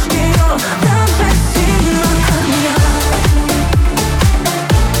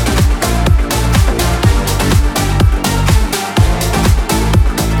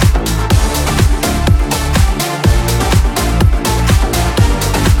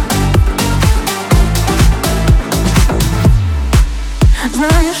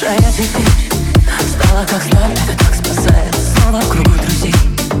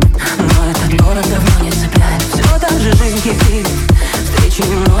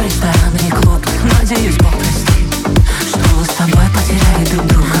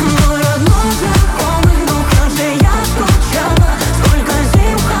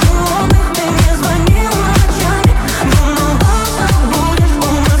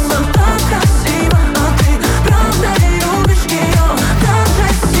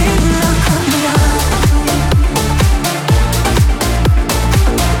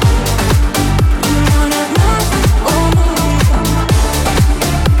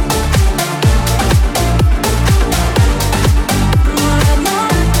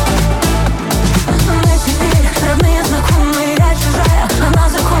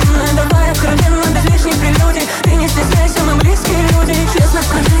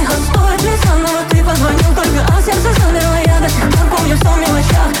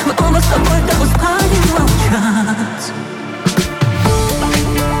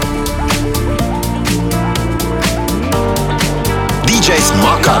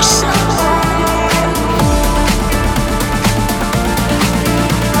 MAKARS.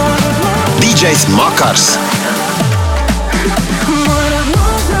 DJs MAKARS.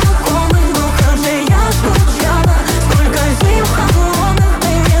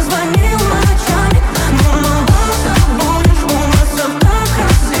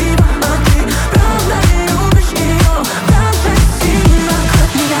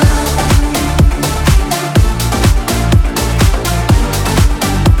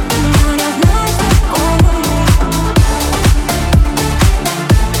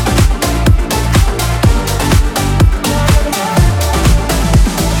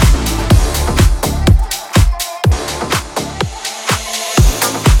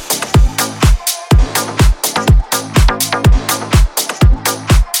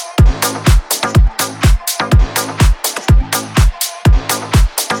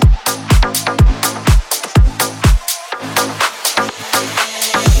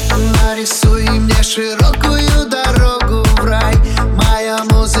 Нарисуй мне широкую дорогу в рай. Моя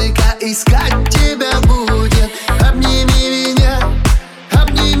музыка искать тебя будет. Обними меня,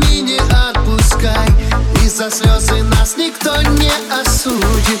 обними, не отпускай. Из-за слезы нас никто не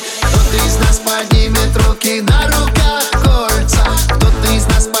осудит. Кто-то из нас поднимет руки, на руках кольца. Кто-то из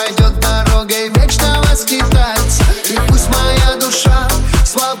нас пойдет дорогой вечного скитальца. И пусть моя душа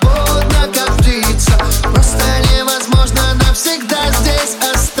свободна, как птица, просто невозможно навсегда здесь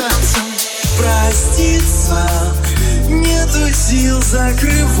остаться. Проститься нету сил,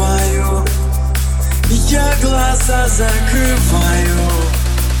 закрываю. Я глаза закрываю.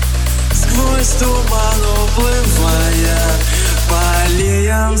 Сквозь туман уплывая по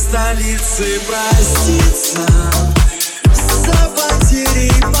аллеям столицы. Проститься за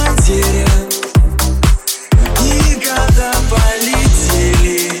потери, потерян. И года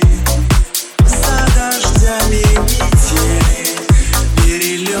полетели за дождями метели.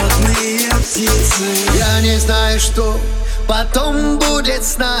 Перелетные птицы. Я не знаю, что потом будет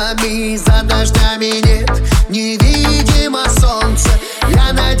с нами. За дождями нет невидимо солнца.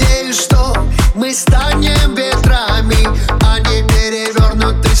 Я надеюсь, что мы станем ветрами, а не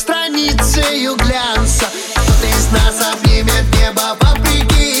перевернутой страницею глянца. Кто-то из нас обнимет небо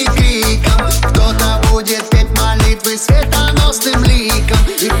вопреки крикам. Кто-то будет петь молитвы светоносным ликом.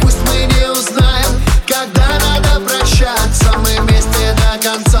 И пусть мы не узнаем, когда надо прощаться, мы вместе до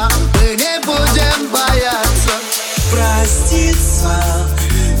конца, мы не будем бояться. Проститься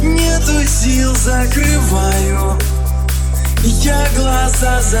нету сил, закрываю. Я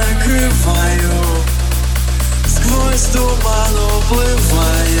глаза закрываю. Сквозь туман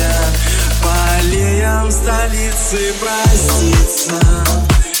уплывая по аллеям столицы. Проститься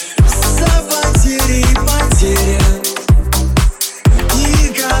за потери, потерян. И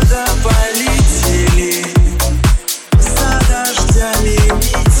года полетели за дождями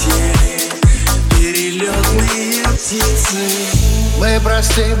метели. Перелетные птицы. Мы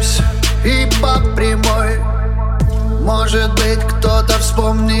простимся и по прямой. Может быть, кто-то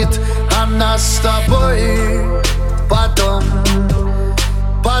вспомнит о нас с тобой потом.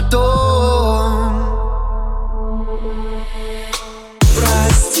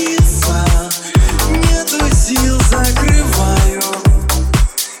 Проститься нету сил, закрываю.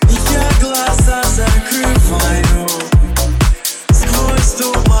 Я глаза закрываю. Сквозь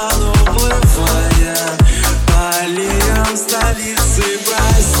туман уплывая по аллеям столицы.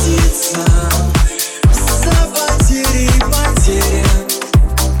 Проститься за потери, потерян.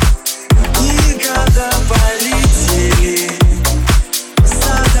 И года полетели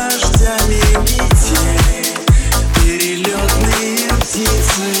за дождями метели. Перелетные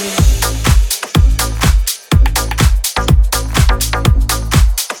птицы.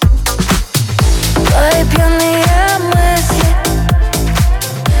 Твои пьяные мысли,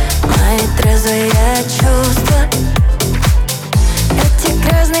 мои трезвые чувства, эти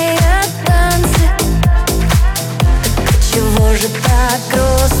грязные танцы. Так чего же так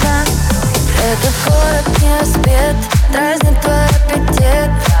грустно? Этот город не спит, дразнит твой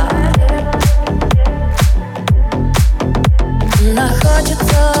аппетит.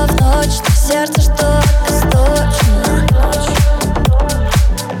 Находится в ночь, в сердце что-то сточно.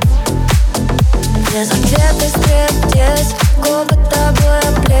 Без ответа стриптиз, губы тобой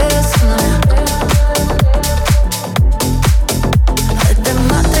облизаны. В этой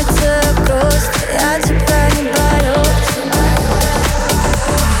матрице грусти я тебя не боюсь.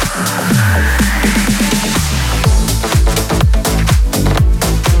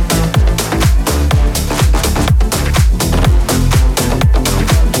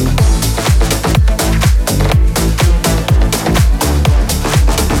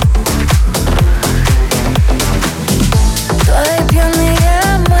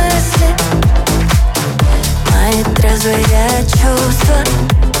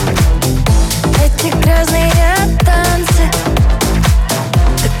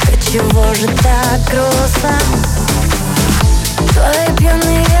 Чего же так грустно? Твои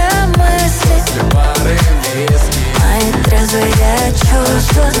пьяные мысли, мои трезвые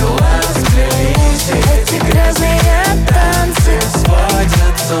чувства, эти грязные танцы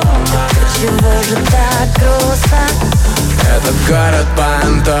сводят с ума. Чего же так грустно? Этот город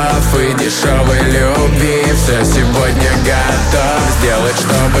понтов и дешевой любви. Все сегодня готов сделать,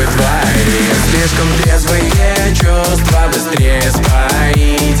 чтобы твои слишком трезвые чувства быстрее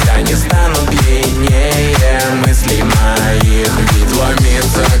споить. Они станут длиннее мыслей моих. Ведь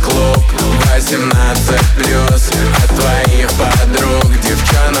ломится клуб 18+. От твоих подруг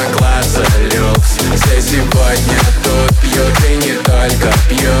девчонок класса люкс. Все сегодня тут пьют и не только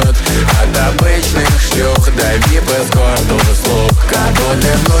пьют. От обычных шлюх до вип эскорту услуг. Как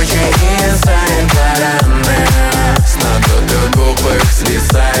будто Гуччи и Сент-Лораны с надутых губ их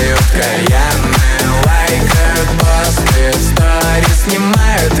свисают кальяны. Лайкают посты в сторис,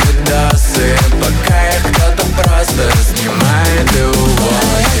 снимают видосы, пока их кто-то просто снимает и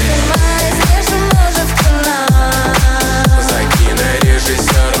уводит. За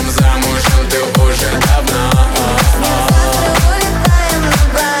кинорежиссером замужем ты уже давно.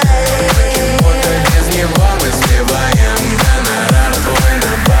 Почему-то без него мы сливаем гонорар твой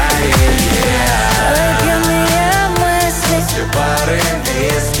на бае. Пьяные мысли, Все пары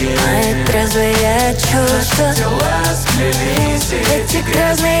виски, мои трезвые чувства, дела сплелись, эти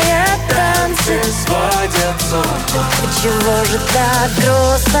грязные танцы сводят с ума. Чего же так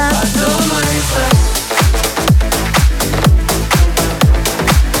грустно? Подумай сам.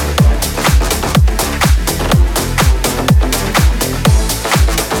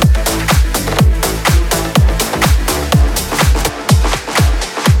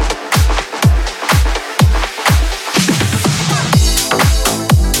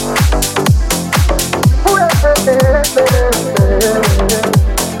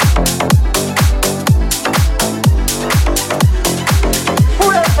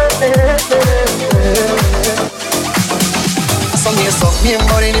 Ни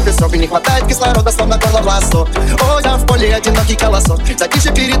море, ни песок, и не хватает кислорода, словно горло в лассо. О, я в поле одинокий колосок.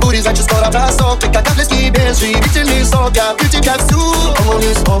 Затишье перед бурей, значит скоро бросок. Ты как капля с небес, живительный сок. Я пью тебя всю, по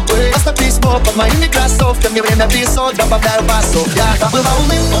не смог бы. Просто письмо под моими кроссовками. Время песок, добавляю басу. Я была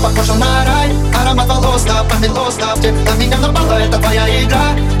улыбка, похожа на рай. Аромат волос, напоминос нафте. На меня напала, это твоя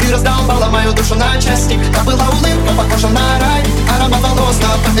игра. Ты раздолбала мою душу на части. Я была улыбка, похожа на рай. Аромат волос,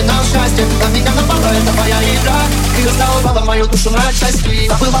 напоминал счастье. На меня напала, это твоя игра. Ты раздолбала мою душу на части.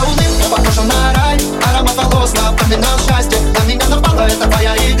 Забыла улыбка, похожа на рай. Аромат волос напоминал счастье. На меня напала, это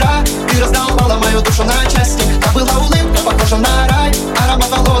твоя игра. Ты раздолбала мою душу на части. Забыла улыбка, похожа на рай. Аромат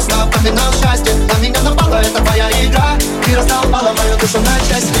волос напоминал счастье. На меня напала, это твоя игра. Ты раздолбала мою душу на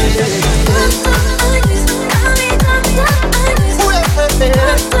части.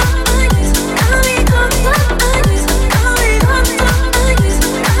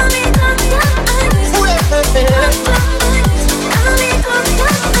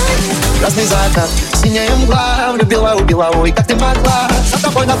 Красный закат, синяя мгла. Влюбила, убила, ой, как ты могла. За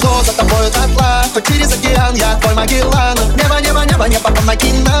тобой на флот, за тобой дотла. Хоть через океан, я твой Магеллан. Небо, небо, небо, небо,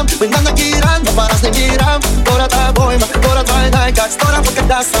 помоги нам. Мы на Нагиран, но по разным мирам. Город обойма, город война. Как здорово,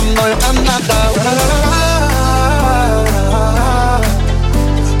 когда со мной она там.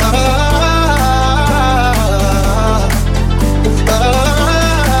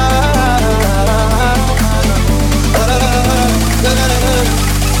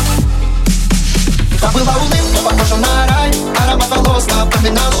 Забыла улыбка, похожа на рай. Аромат волос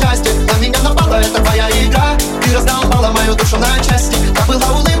напоминал счастье. На меня напала, это твоя игра. Ты раздолбала мою душу на части.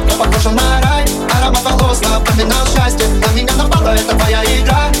 Забыла улыбка, похожа на рай. Аромат волос напоминал счастье. На меня напала, это твоя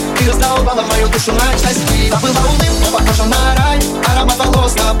игра. Ты раздолбала мою душу на части. Забыла улыбка, похожа на рай. Аромат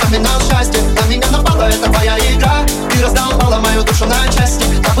волос напоминал счастье. На меня напала, это твоя игра. Ты раздолбала мою душу на части.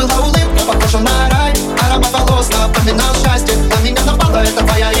 Забыла улыбка, похожа на рай. Аромат волос напоминал счастье. На меня напала, это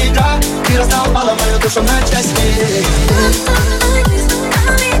твоя игра. Ты раздолбала мою душу на части.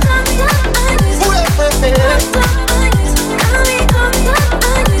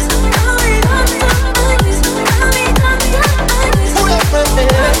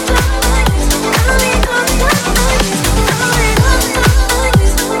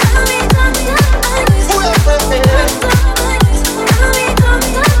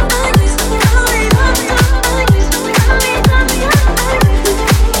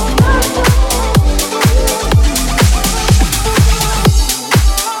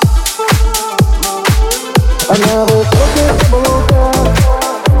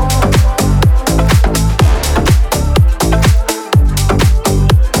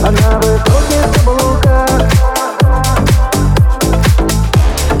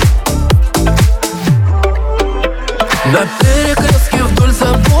 На перекрестке вдоль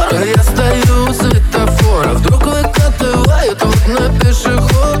забора я стою у светофора. Вдруг выкатывает вот на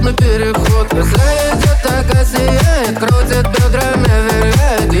пешеходный переход. Заедет, так сияет, крутит бедрами,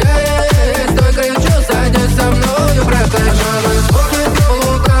 виляет. Я стой, кричу, садись со мною, прокачивай. Звуки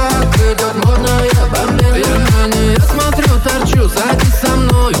каблука, идет модная бомбина. Я на нее смотрю, торчу, садись со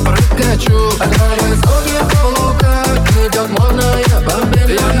мною, прокачу. Звуки каблука, идет модная бомбина.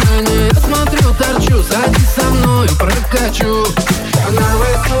 Я на нее смотрю, торчу, садись со мною, прокачу. На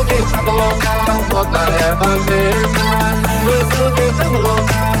высоких каблуках модная бомбина. Высоких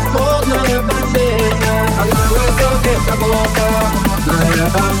каблуках модная бомбина. На высоких каблуках модная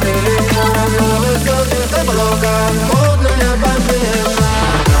бомбина. На высоких каблуках модная бомбина.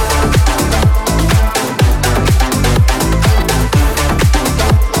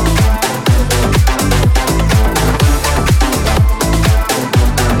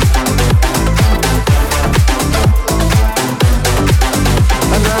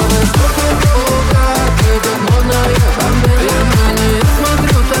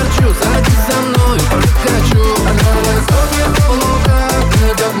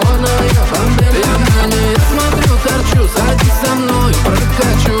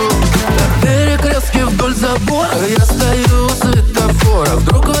 Я стою у светофора.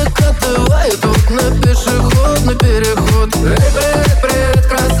 Вдруг выкатывает вот на пешеходный переход. Эй, привет, привет,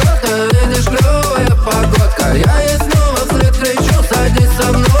 красотка, видишь, клевая погодка. Я ей снова вслед кричу, садись со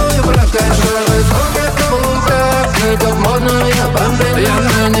мною, прокачивай. Звуки каблука, идет модная бомбина. Я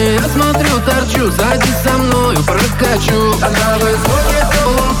на нее смотрю, торчу, садись со мною, прокачу. Давай звуки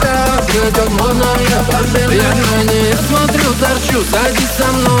каблука, идет модная бомбина. Я на нее смотрю, торчу, садись со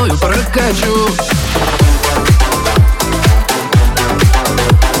мною, прокачу.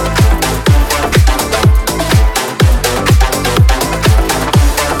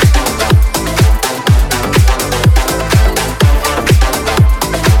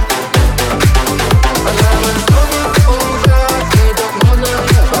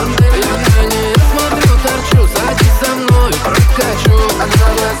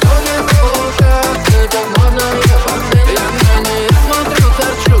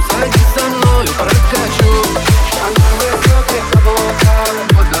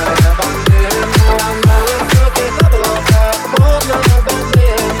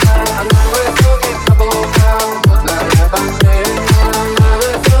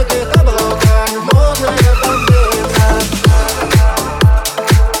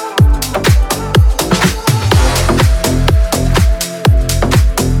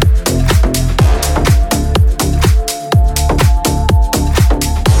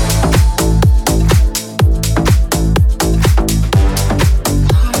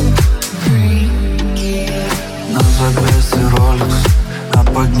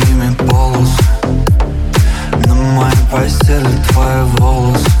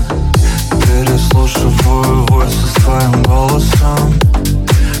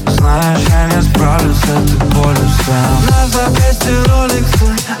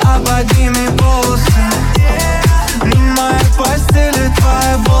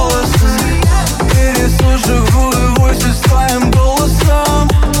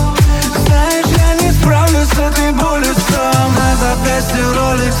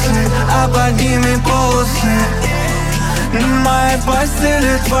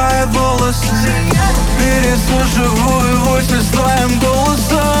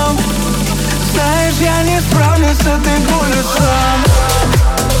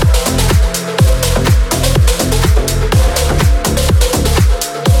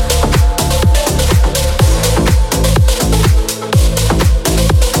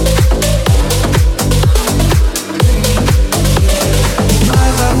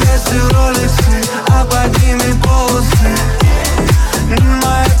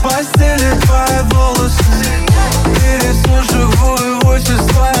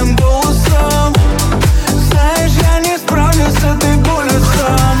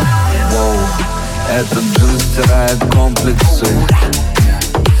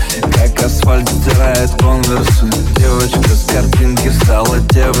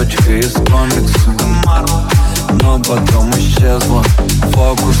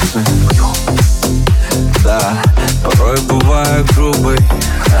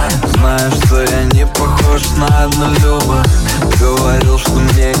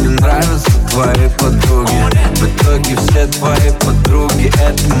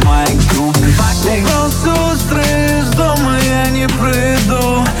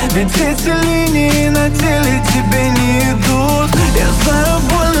 Ведь эти линии на теле тебе не идут. Я знаю,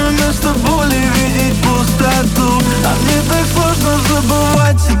 больно вместо боли видеть пустоту. А мне так сложно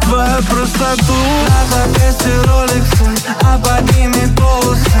забывать и твои твою простоту. На запястье роликсы, а под ними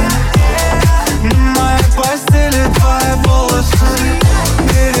полосы. На моей постели твои волосы.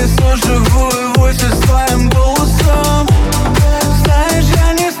 Переслушиваю войсы с твоим голосом. Знаешь,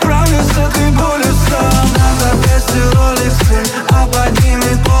 я не справлюсь с этой болью сам. На запястье роликсы, а под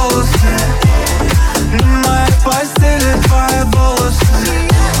ними полосы. На моей постели твои волосы.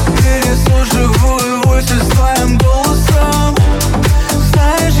 Переслушиваю войсы с твоим голосом.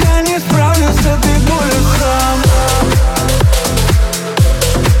 Знаешь, я не справлюсь с этой болью сам.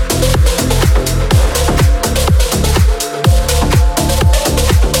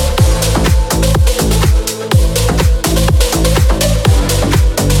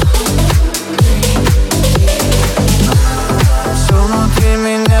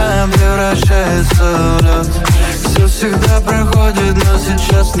 Превращается в лед. Все всегда проходит, но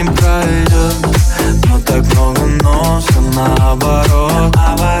сейчас не пройдет. Но так много носа наоборот.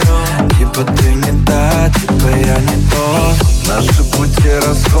 Типа ты не та, типа я не тот. Наши пути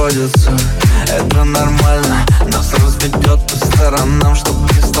расходятся, это нормально. Нас разведет по сторонам, чтоб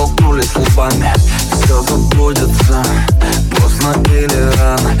не столкнулись лбами. Все забудется, поздно или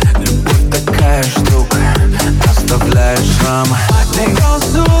рано. Любовь такая штука, оставляет шрамы.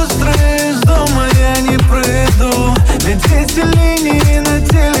 Мигался острый, из дома я не пройду. Ведь эти линии на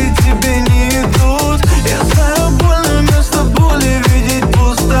теле тебе не идут. Я знаю, больно вместо боли видеть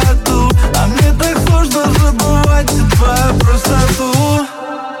пустоту. А мне так сложно забывать твою простоту.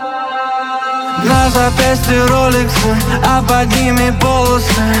 На запястье роликсы, а под ними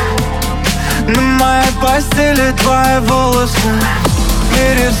полосы. На моей постели твои волосы.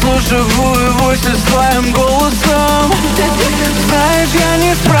 Переслушиваю войсы с твоим голосом. Знаешь, я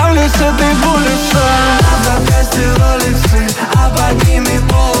не справлюсь с этой болью сам. На запястье роликсы, а под ними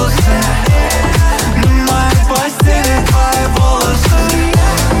полосы. На моей постели твои волосы.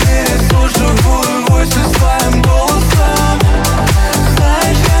 Переслушиваю войсы с твоим голосом.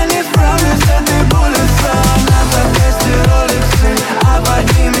 Знаешь, я не справлюсь с этой болью сам. На запястье роликсы, а под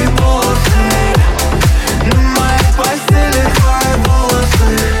ними полосы. На моей постели твои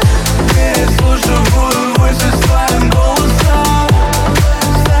волосы. Переслушиваю войсы с твоим голосом.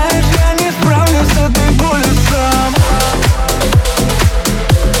 Знаешь, я не справлюсь с этой болью сам.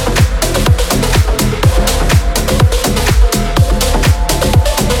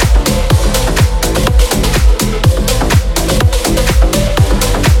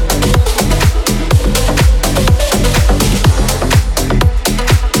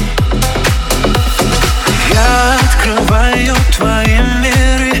 Я открываю твои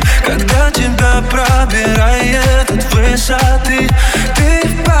миры, когда тебя пробирает от высоты. Ты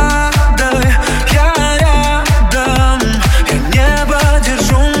падай, я рядом, я небо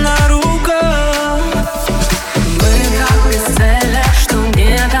держу на руках. Мы как бестселлер, что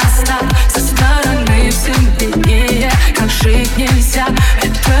не достать. Со стороны всем виднее, как жить нельзя.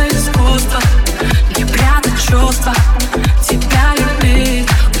 Это искусство, не прятать чувства. Тебя любить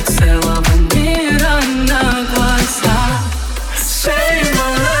у целого мира на глазах. Save my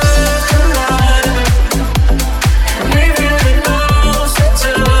life tonight. We really closer to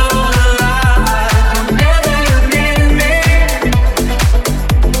the light. Whenever you need me,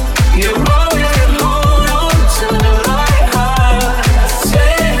 you always can hold on to my heart.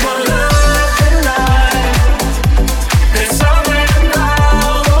 Save my life tonight. There's something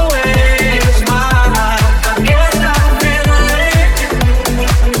about the way it's mine. I can't stop feeling.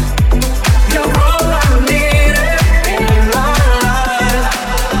 You're all I need in my life.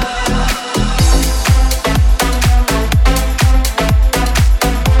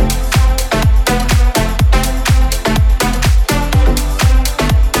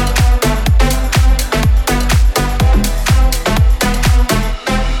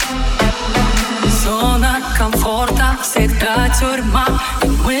 Зона комфорта всегда тюрьма. И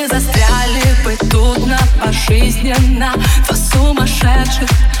мы застряли бы тут на пожизненно. Два сумасшедших,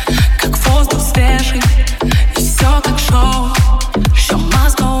 как воздух свежий. И все как шоу. Show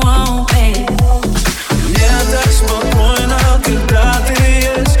must go on, babe. Мне так спокойно, когда ты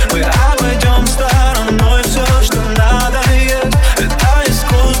есть. Мы обойдем стороной все, что надо есть. Это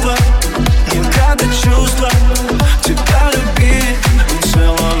искусство, не прятать чувства. Тебя любить у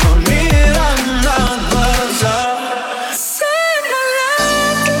целого мира на глазах. Save my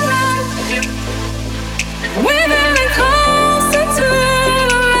life tonight. We're very closer to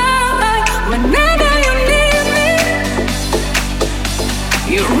the light. Whenever you need me,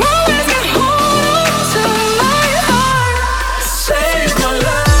 you always can hold on to my heart. Save my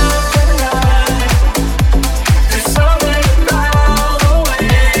life tonight. There's something about the way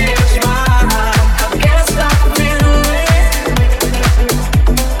it's mine. I can't stop feeling.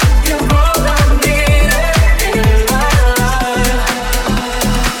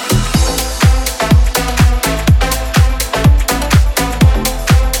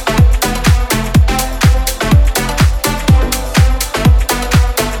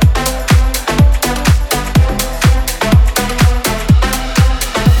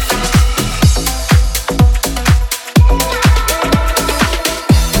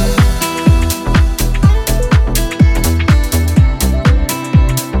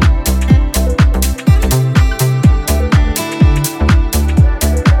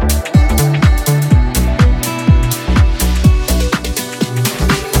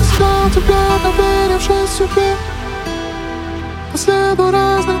 себе. По следу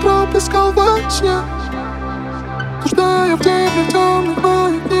разных троп искал во сне, блуждая в дебри темных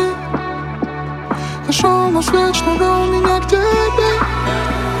моих дней. Нашел наш свет, что вел меня к тебе.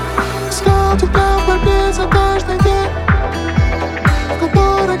 Искал тебя в борьбе за каждый день, в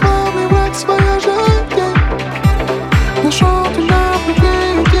которой главный враг своя жизнь. Нашел тебя в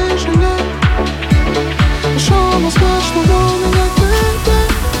любви и тишине. Нашел наш свет, что вел меня к тебе.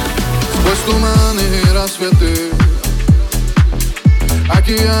 Сквозь туманы и рассветы,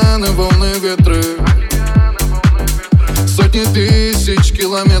 океаны, волны, ветры, сотни тысяч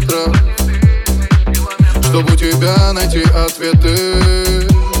километров, чтобы у тебя найти ответы.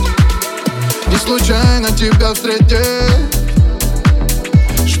 Не случайно тебя встретить,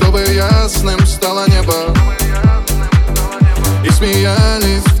 чтобы ясным стало небо, и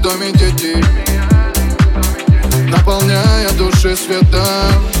смеялись в доме дети, наполняя души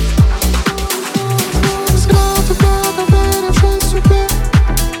светом. Искал тебя, доверившись себе.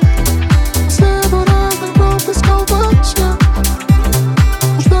 Следу разных троп искал во сне,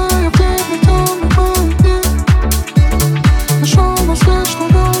 блуждая в дебри темных моих дней. Нашел наш свет, что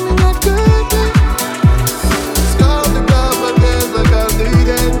вел меня к тебе. Искал тебя в борьбе за каждый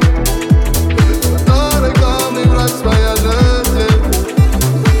день, в которой главный враг своя жизнь.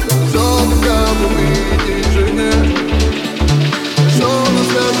 Нашел тебя в любви и тишине. Нашел на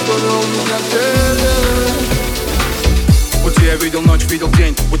свет, что вел меня к тебе. В пути я видел ночь, видел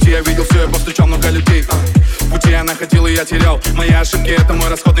день, в пути я видел все, я повстречал много людей. В пути я находил и я терял, мои ошибки — это мой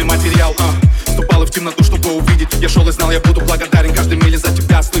расходный материал. Вступал в темноту, чтобы увидеть, я шел и знал, я буду благодарен каждой миле за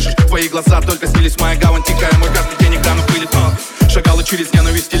тебя. Слышишь, твои глаза только снились, моя гавань тихая, мой каждый день экрану пылит. Шагал и через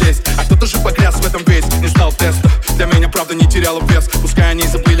ненависть и лезть, а кто-то же погряз в этом весь. Не стал теста, для меня правда не теряла вес. Пускай они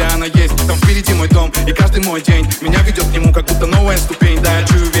забыли, она есть, там впереди мой дом, и каждый мой день меня ведет к нему, как будто новая ступень. Да, я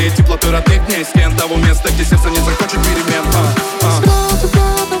чую веять теплотой родных дней, стен того места, где сердце не захочет перемен. Искал тебя,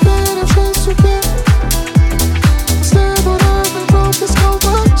 доверившись себе. Следу разных троп искал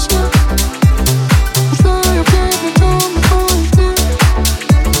во сне, блуждая в дебри темных моих дней.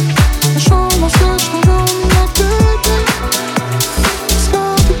 Нашел наш свет, что вел меня к тебе.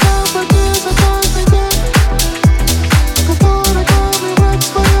 Искал тебя в борьбе за каждый день, в которой главный враг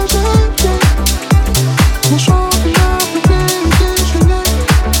своя жизнь. Нашел тебя в любви и тишине.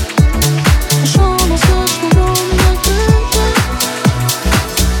 Нашел наш свет, что вел меня к тебе.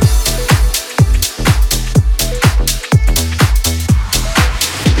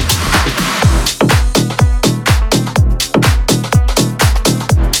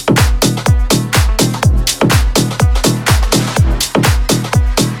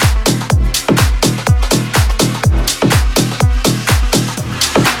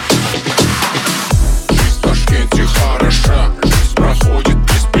 Жизнь в Ташкенте хороша, жизнь проходит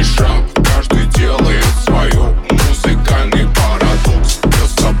не спеша. Каждый делает свое, музыкальный парадокс. Я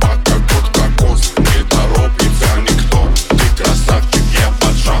собака, кот, кокос, не торопится никто. Ты красавчик, я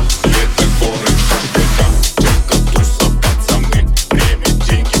поджал, лето, горы, шашпика. Только туса, пацаны, время,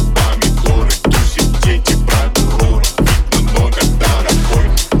 деньги, помидоры. Тусит дети, прокуроры, видно много дорогой.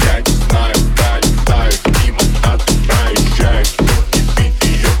 Я не знаю, долетают мимо, а ты проезжаешь. Кто не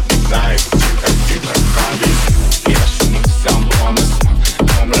видит, не знает, тихо, повис. Я шуму салона,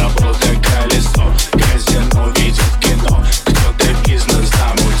 там работает колесо. Казино видит кино, кто-то бизнес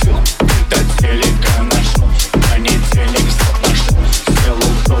замутил. Ты-то телека нашел, понедельник заплашил.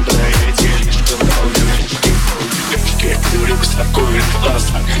 Сделал доброе делишко, лишки, рюкзакует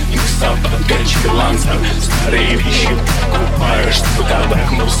глаза. Их собак, гачки, ланца. Старые вещи покупаешь,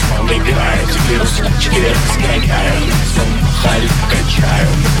 табак, но сон играет. Вирусочки разгоняю, сон халь качаю.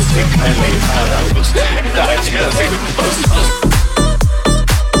 Музыкальный парадокс, это язык просто.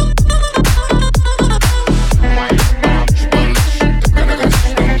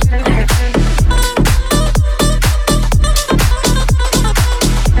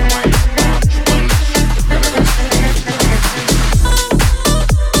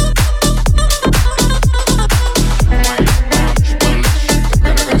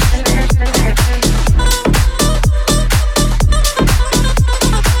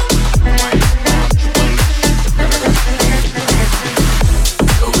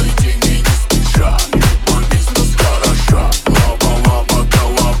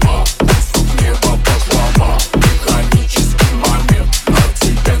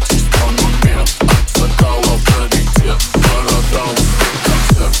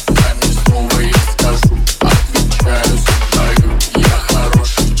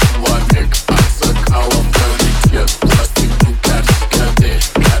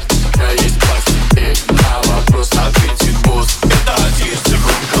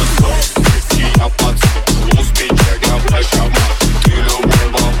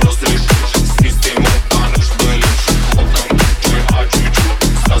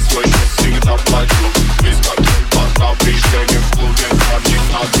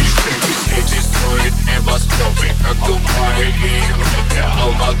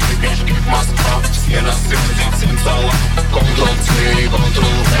 Я насыпал всем зала. Ctrl-C,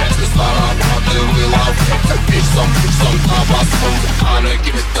 Ctrl-V. Ты зарабатывай лав. Пиксом на басом. А на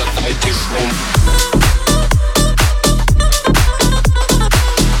гитаре дайте шум.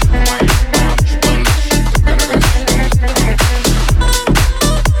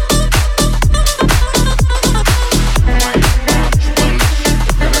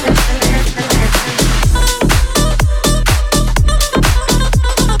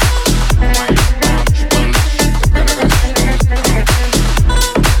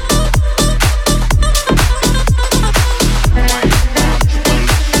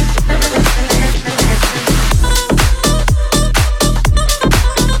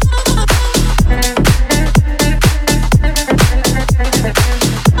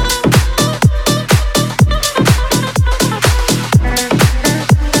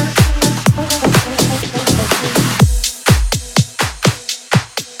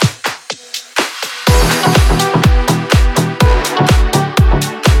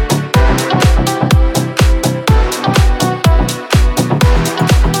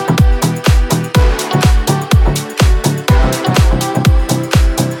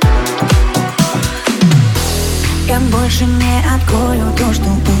 Больше не открою то, что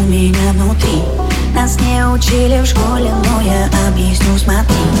у меня внутри. Нас не учили в школе, но я объясню,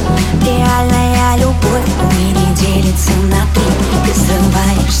 смотри. Реальная любовь в мире делится на три. Ты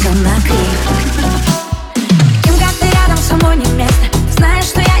срываешься на крик. Им, как ты рядом со мной, не место. Ты знаешь,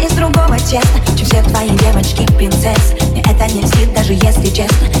 что я из другого теста, чем все твои девочки принцессы. Мне это не льстит, даже если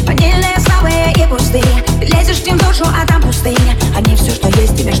честно. Ванильные, слабые и пустые. Ты лезешь к ним в душу, а там пустыня. Они все, что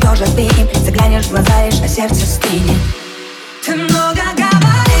есть тебе, что же ты им? Заглянешь в глаза, лишь, а сердце стынет. Ты много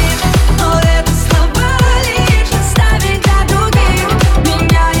говоришь, но это слова лишь оставить для других.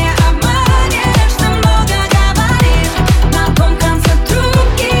 Меня не обманешь, ты много говоришь. На том конце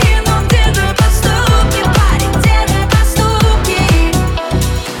трубки, но где же поступки, парень, где же поступки?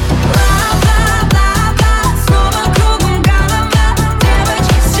 Бла-бла-бла-бла, снова кругом голова.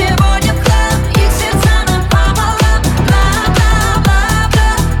 Девочки сегодня в хлам, их сердца напополам. Бла-бла-бла-бла,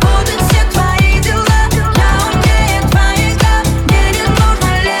 будут все твои дела. Я умнее твоих глав.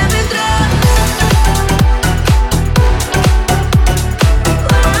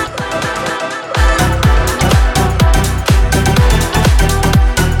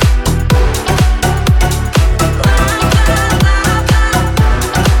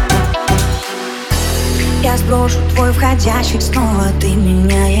 Я сброшу твой входящий, снова ты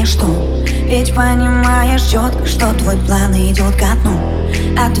меняешь тон. Ведь понимаешь четко, что твой план идет ко дну.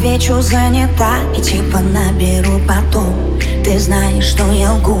 Отвечу, занята и типа наберу потом. Ты знаешь, что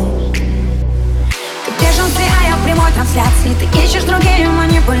я лгу. Ты в бешенстве, а я в прямой трансляции. Ты ищешь другие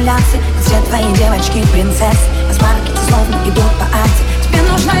манипуляции. Все твои девочки принцессы. С маркете словно идут по акции. Тебе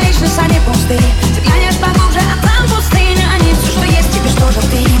нужна личность, а не пустые. Ты глянешь поглубже, а там пустыня. Они все, что есть тебе, что же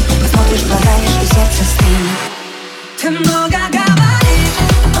ты им? Посмотришь в глаза, лишь и сердце стынет. Ты много говоришь,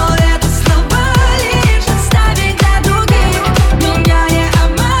 но это слова лишь оставить для других. Меня не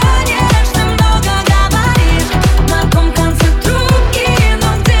обманешь, ты много говоришь. На том конце трубки, но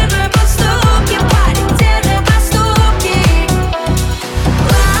где же поступки, парень, где же поступки?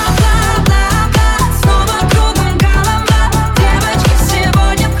 Бла-бла-бла-бла, снова кругом голова. Девочки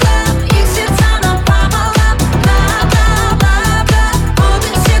сегодня в хлам, их сердца напополам. Бла-бла-бла-бла,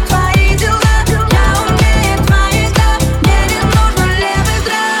 будут все твои дела. Я умнее твоих глав, мне не нужно левый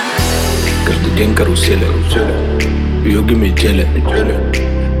драм. Каждый день карусели, в юге метели,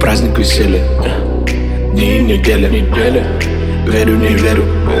 праздник веселья, дни и недели. Верю, не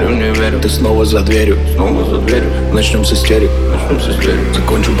верю, ты снова за дверью. Начнем с истерик,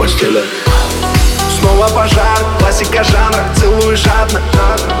 закончим постели. Снова пожар, классика жанра, целую жадно.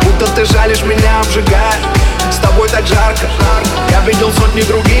 Будто ты жалишь меня, обжигаешь. С тобой так жарко. Я видел сотни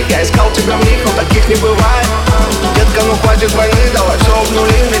других, я искал тебя в них, но таких не бывает. Детка, ну хватит войны, давай все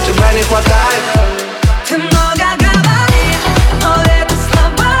обнулим, мне тебя не хватает. Ты много говоришь, но это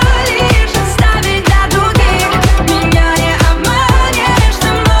слова лишь оставить для других. Меня не обманешь, ты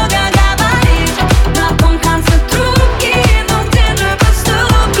много говоришь. На том конце трубки, но где же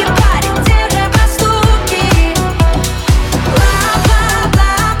поступки, парень, где же поступки?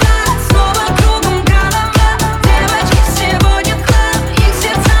 Бла-бла-бла-бла, снова кругом голова. Девочки сегодня в хлам, их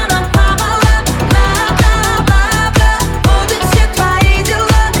сердца напополам. Бла-бла-бла-бла, будут все твои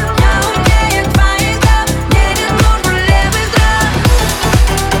дела. Я умнее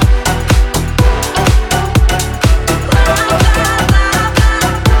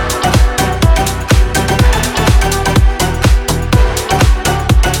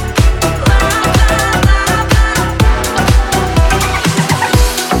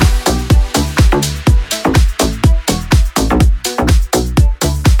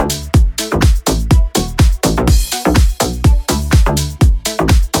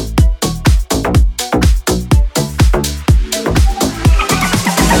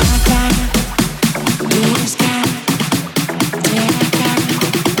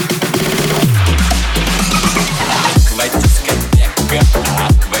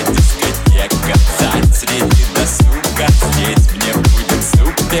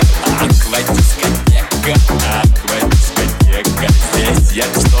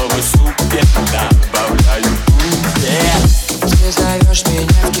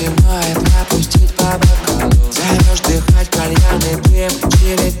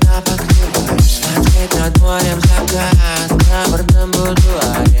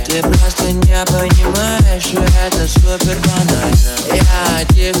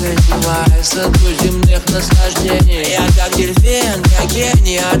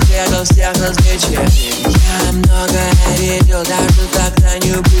отведал всех развлечений. Я многое видел, даже за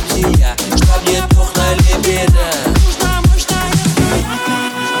гранью бытия, чтоб не тухла либидо.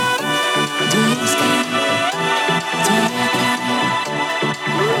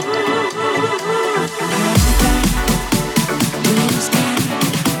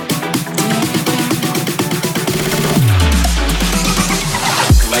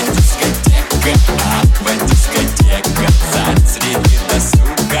 Аквадискотека, зал среди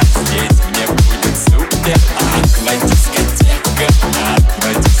досуга, здесь мне будет супер. Аквадискотека,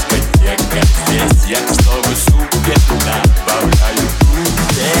 здесь я, чтобы супер.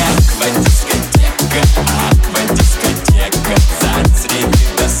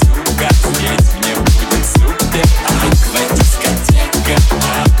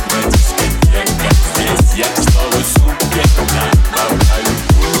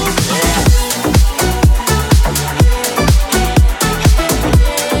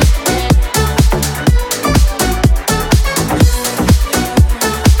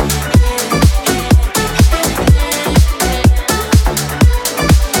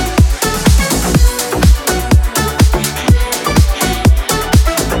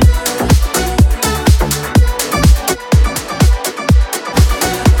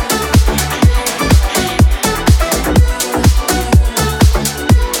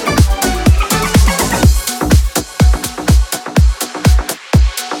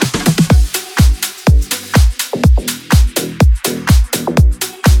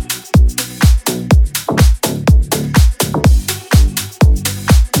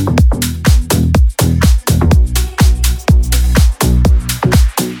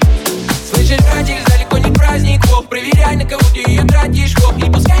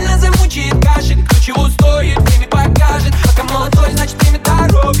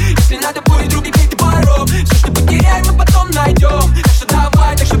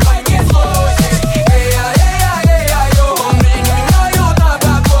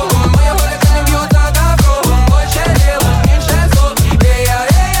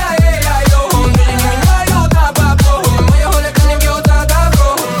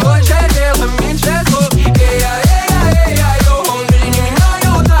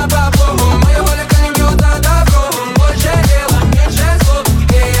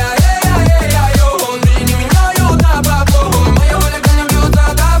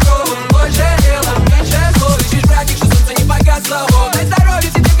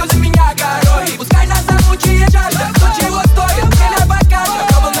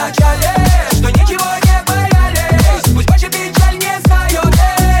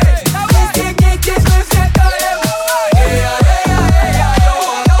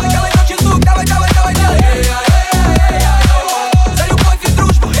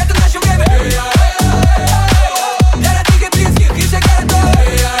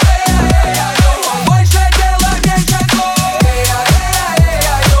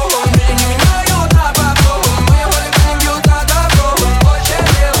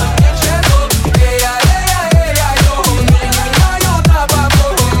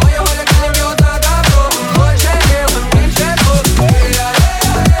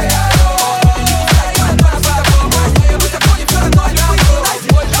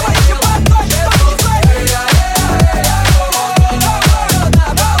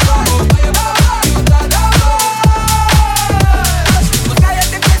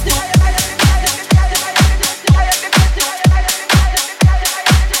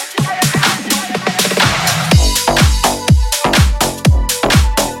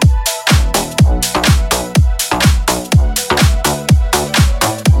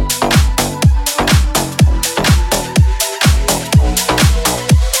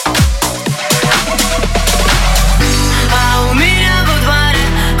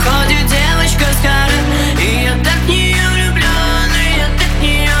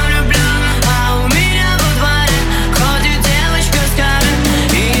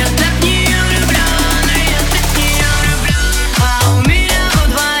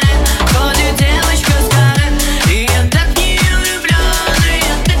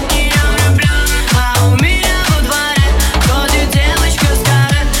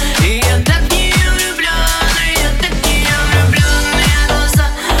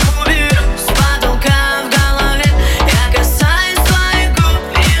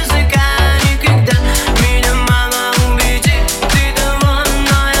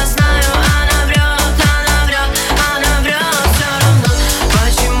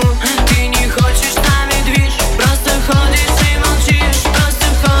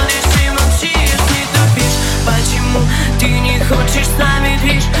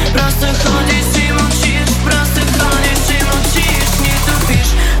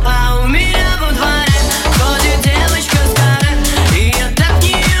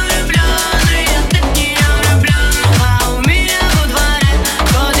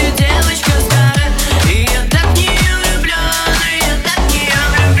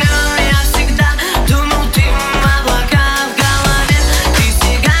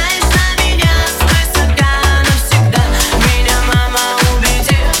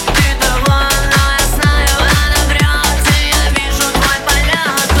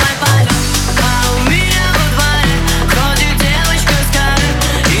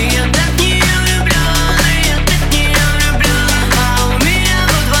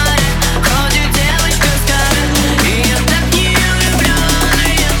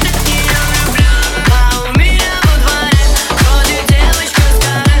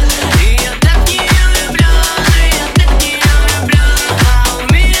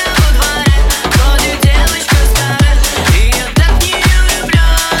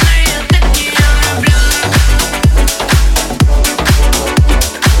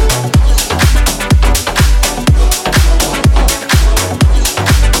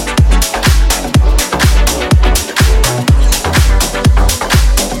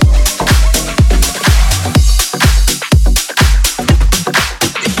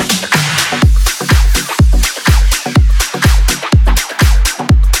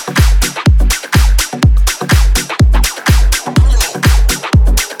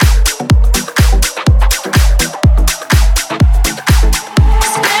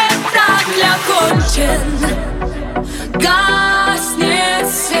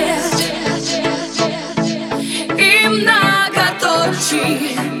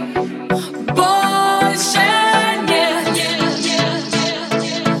 больше нет.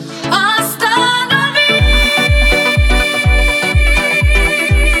 Останови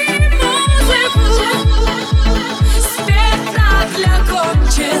музыку, спектакль для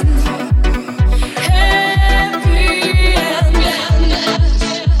кончен.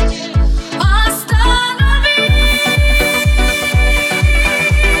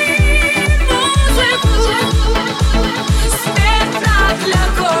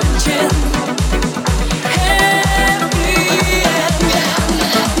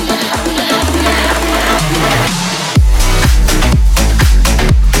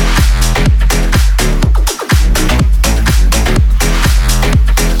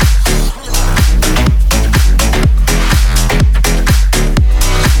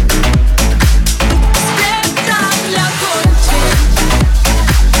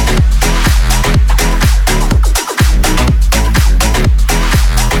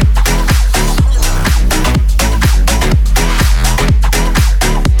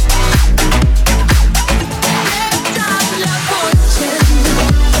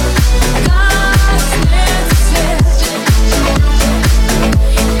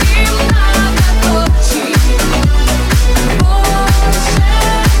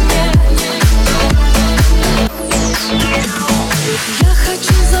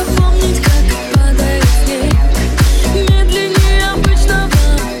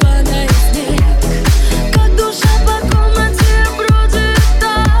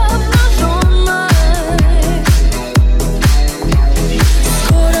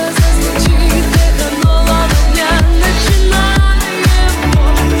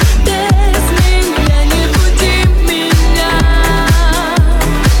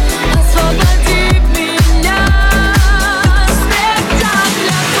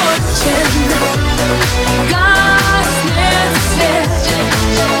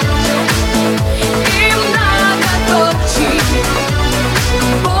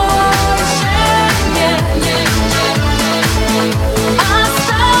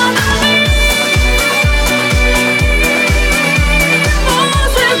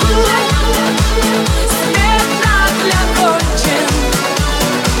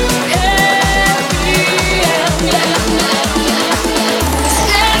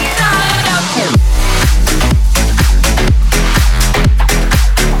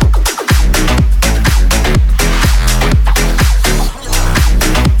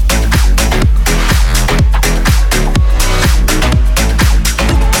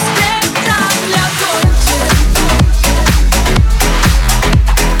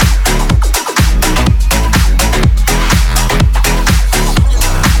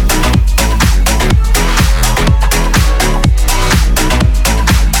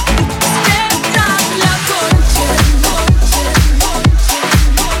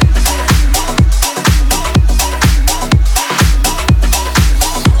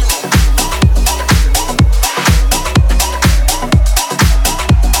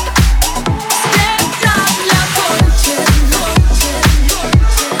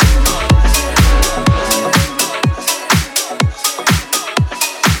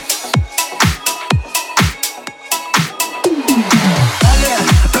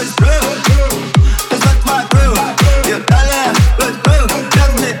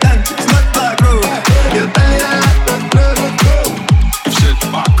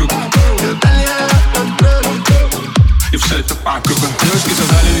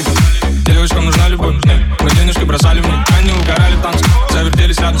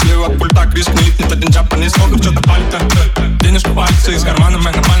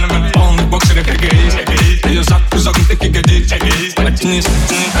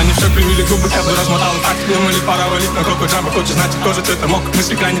 Они все привели губы, я бы размотал так. Думали, пора валить на коку джампа. Хочешь знать, кто же это мог?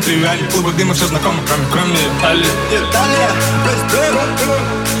 Мысли крайне тривиальны. Клубы дыма все знакомо, кроме Италии. Италия,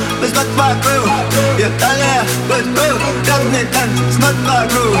 без вокруг. Италия, разный танец, смот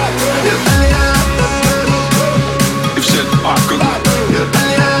вокруг. Италия, и все это по кругу.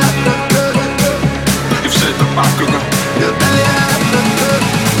 Италия, и все это по кругу.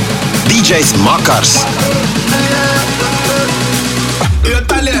 DJs MAKARS.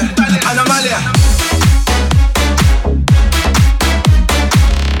 Италия, аномалия.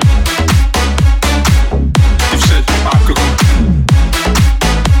 И все это по кругу.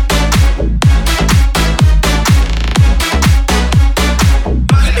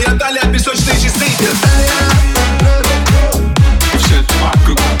 Италия, песочные часы. И все это по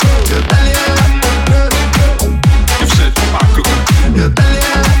кругу. И все это по кругу.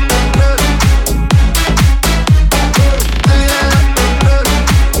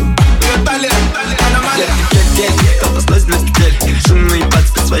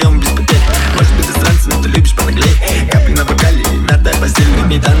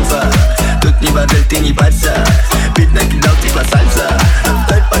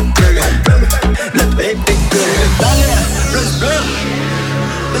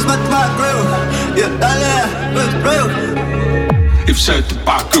 смотри вокруг, ее талия крутит круг. И все это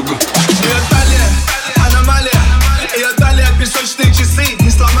по кругу. Ее талия, аномалия. Ее талия, песочные часы. Не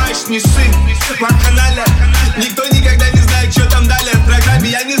сломаешь, не ссы. Вакханалия. Никто никогда не знает, что там далее в программе.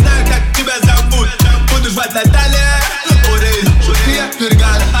 Я не знаю, как тебя зовут. Буду звать Наталья. Урей, шутки я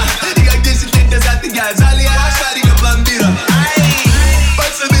Фергана. И как 10 лет назад я Азалия. Шарика пломбира.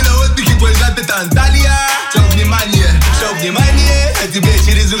 Пацаны на отдыхе, твой запит Анталия. Все внимание, а тебе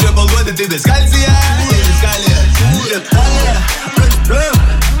через уже полгода ты без кальция. Без калия. Ее талия, крутит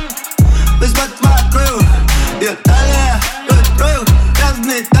круг. Смотри вокруг, ее талия крутит круг.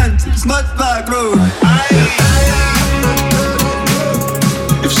 Разные танцы, смотри вокруг. Ее талия.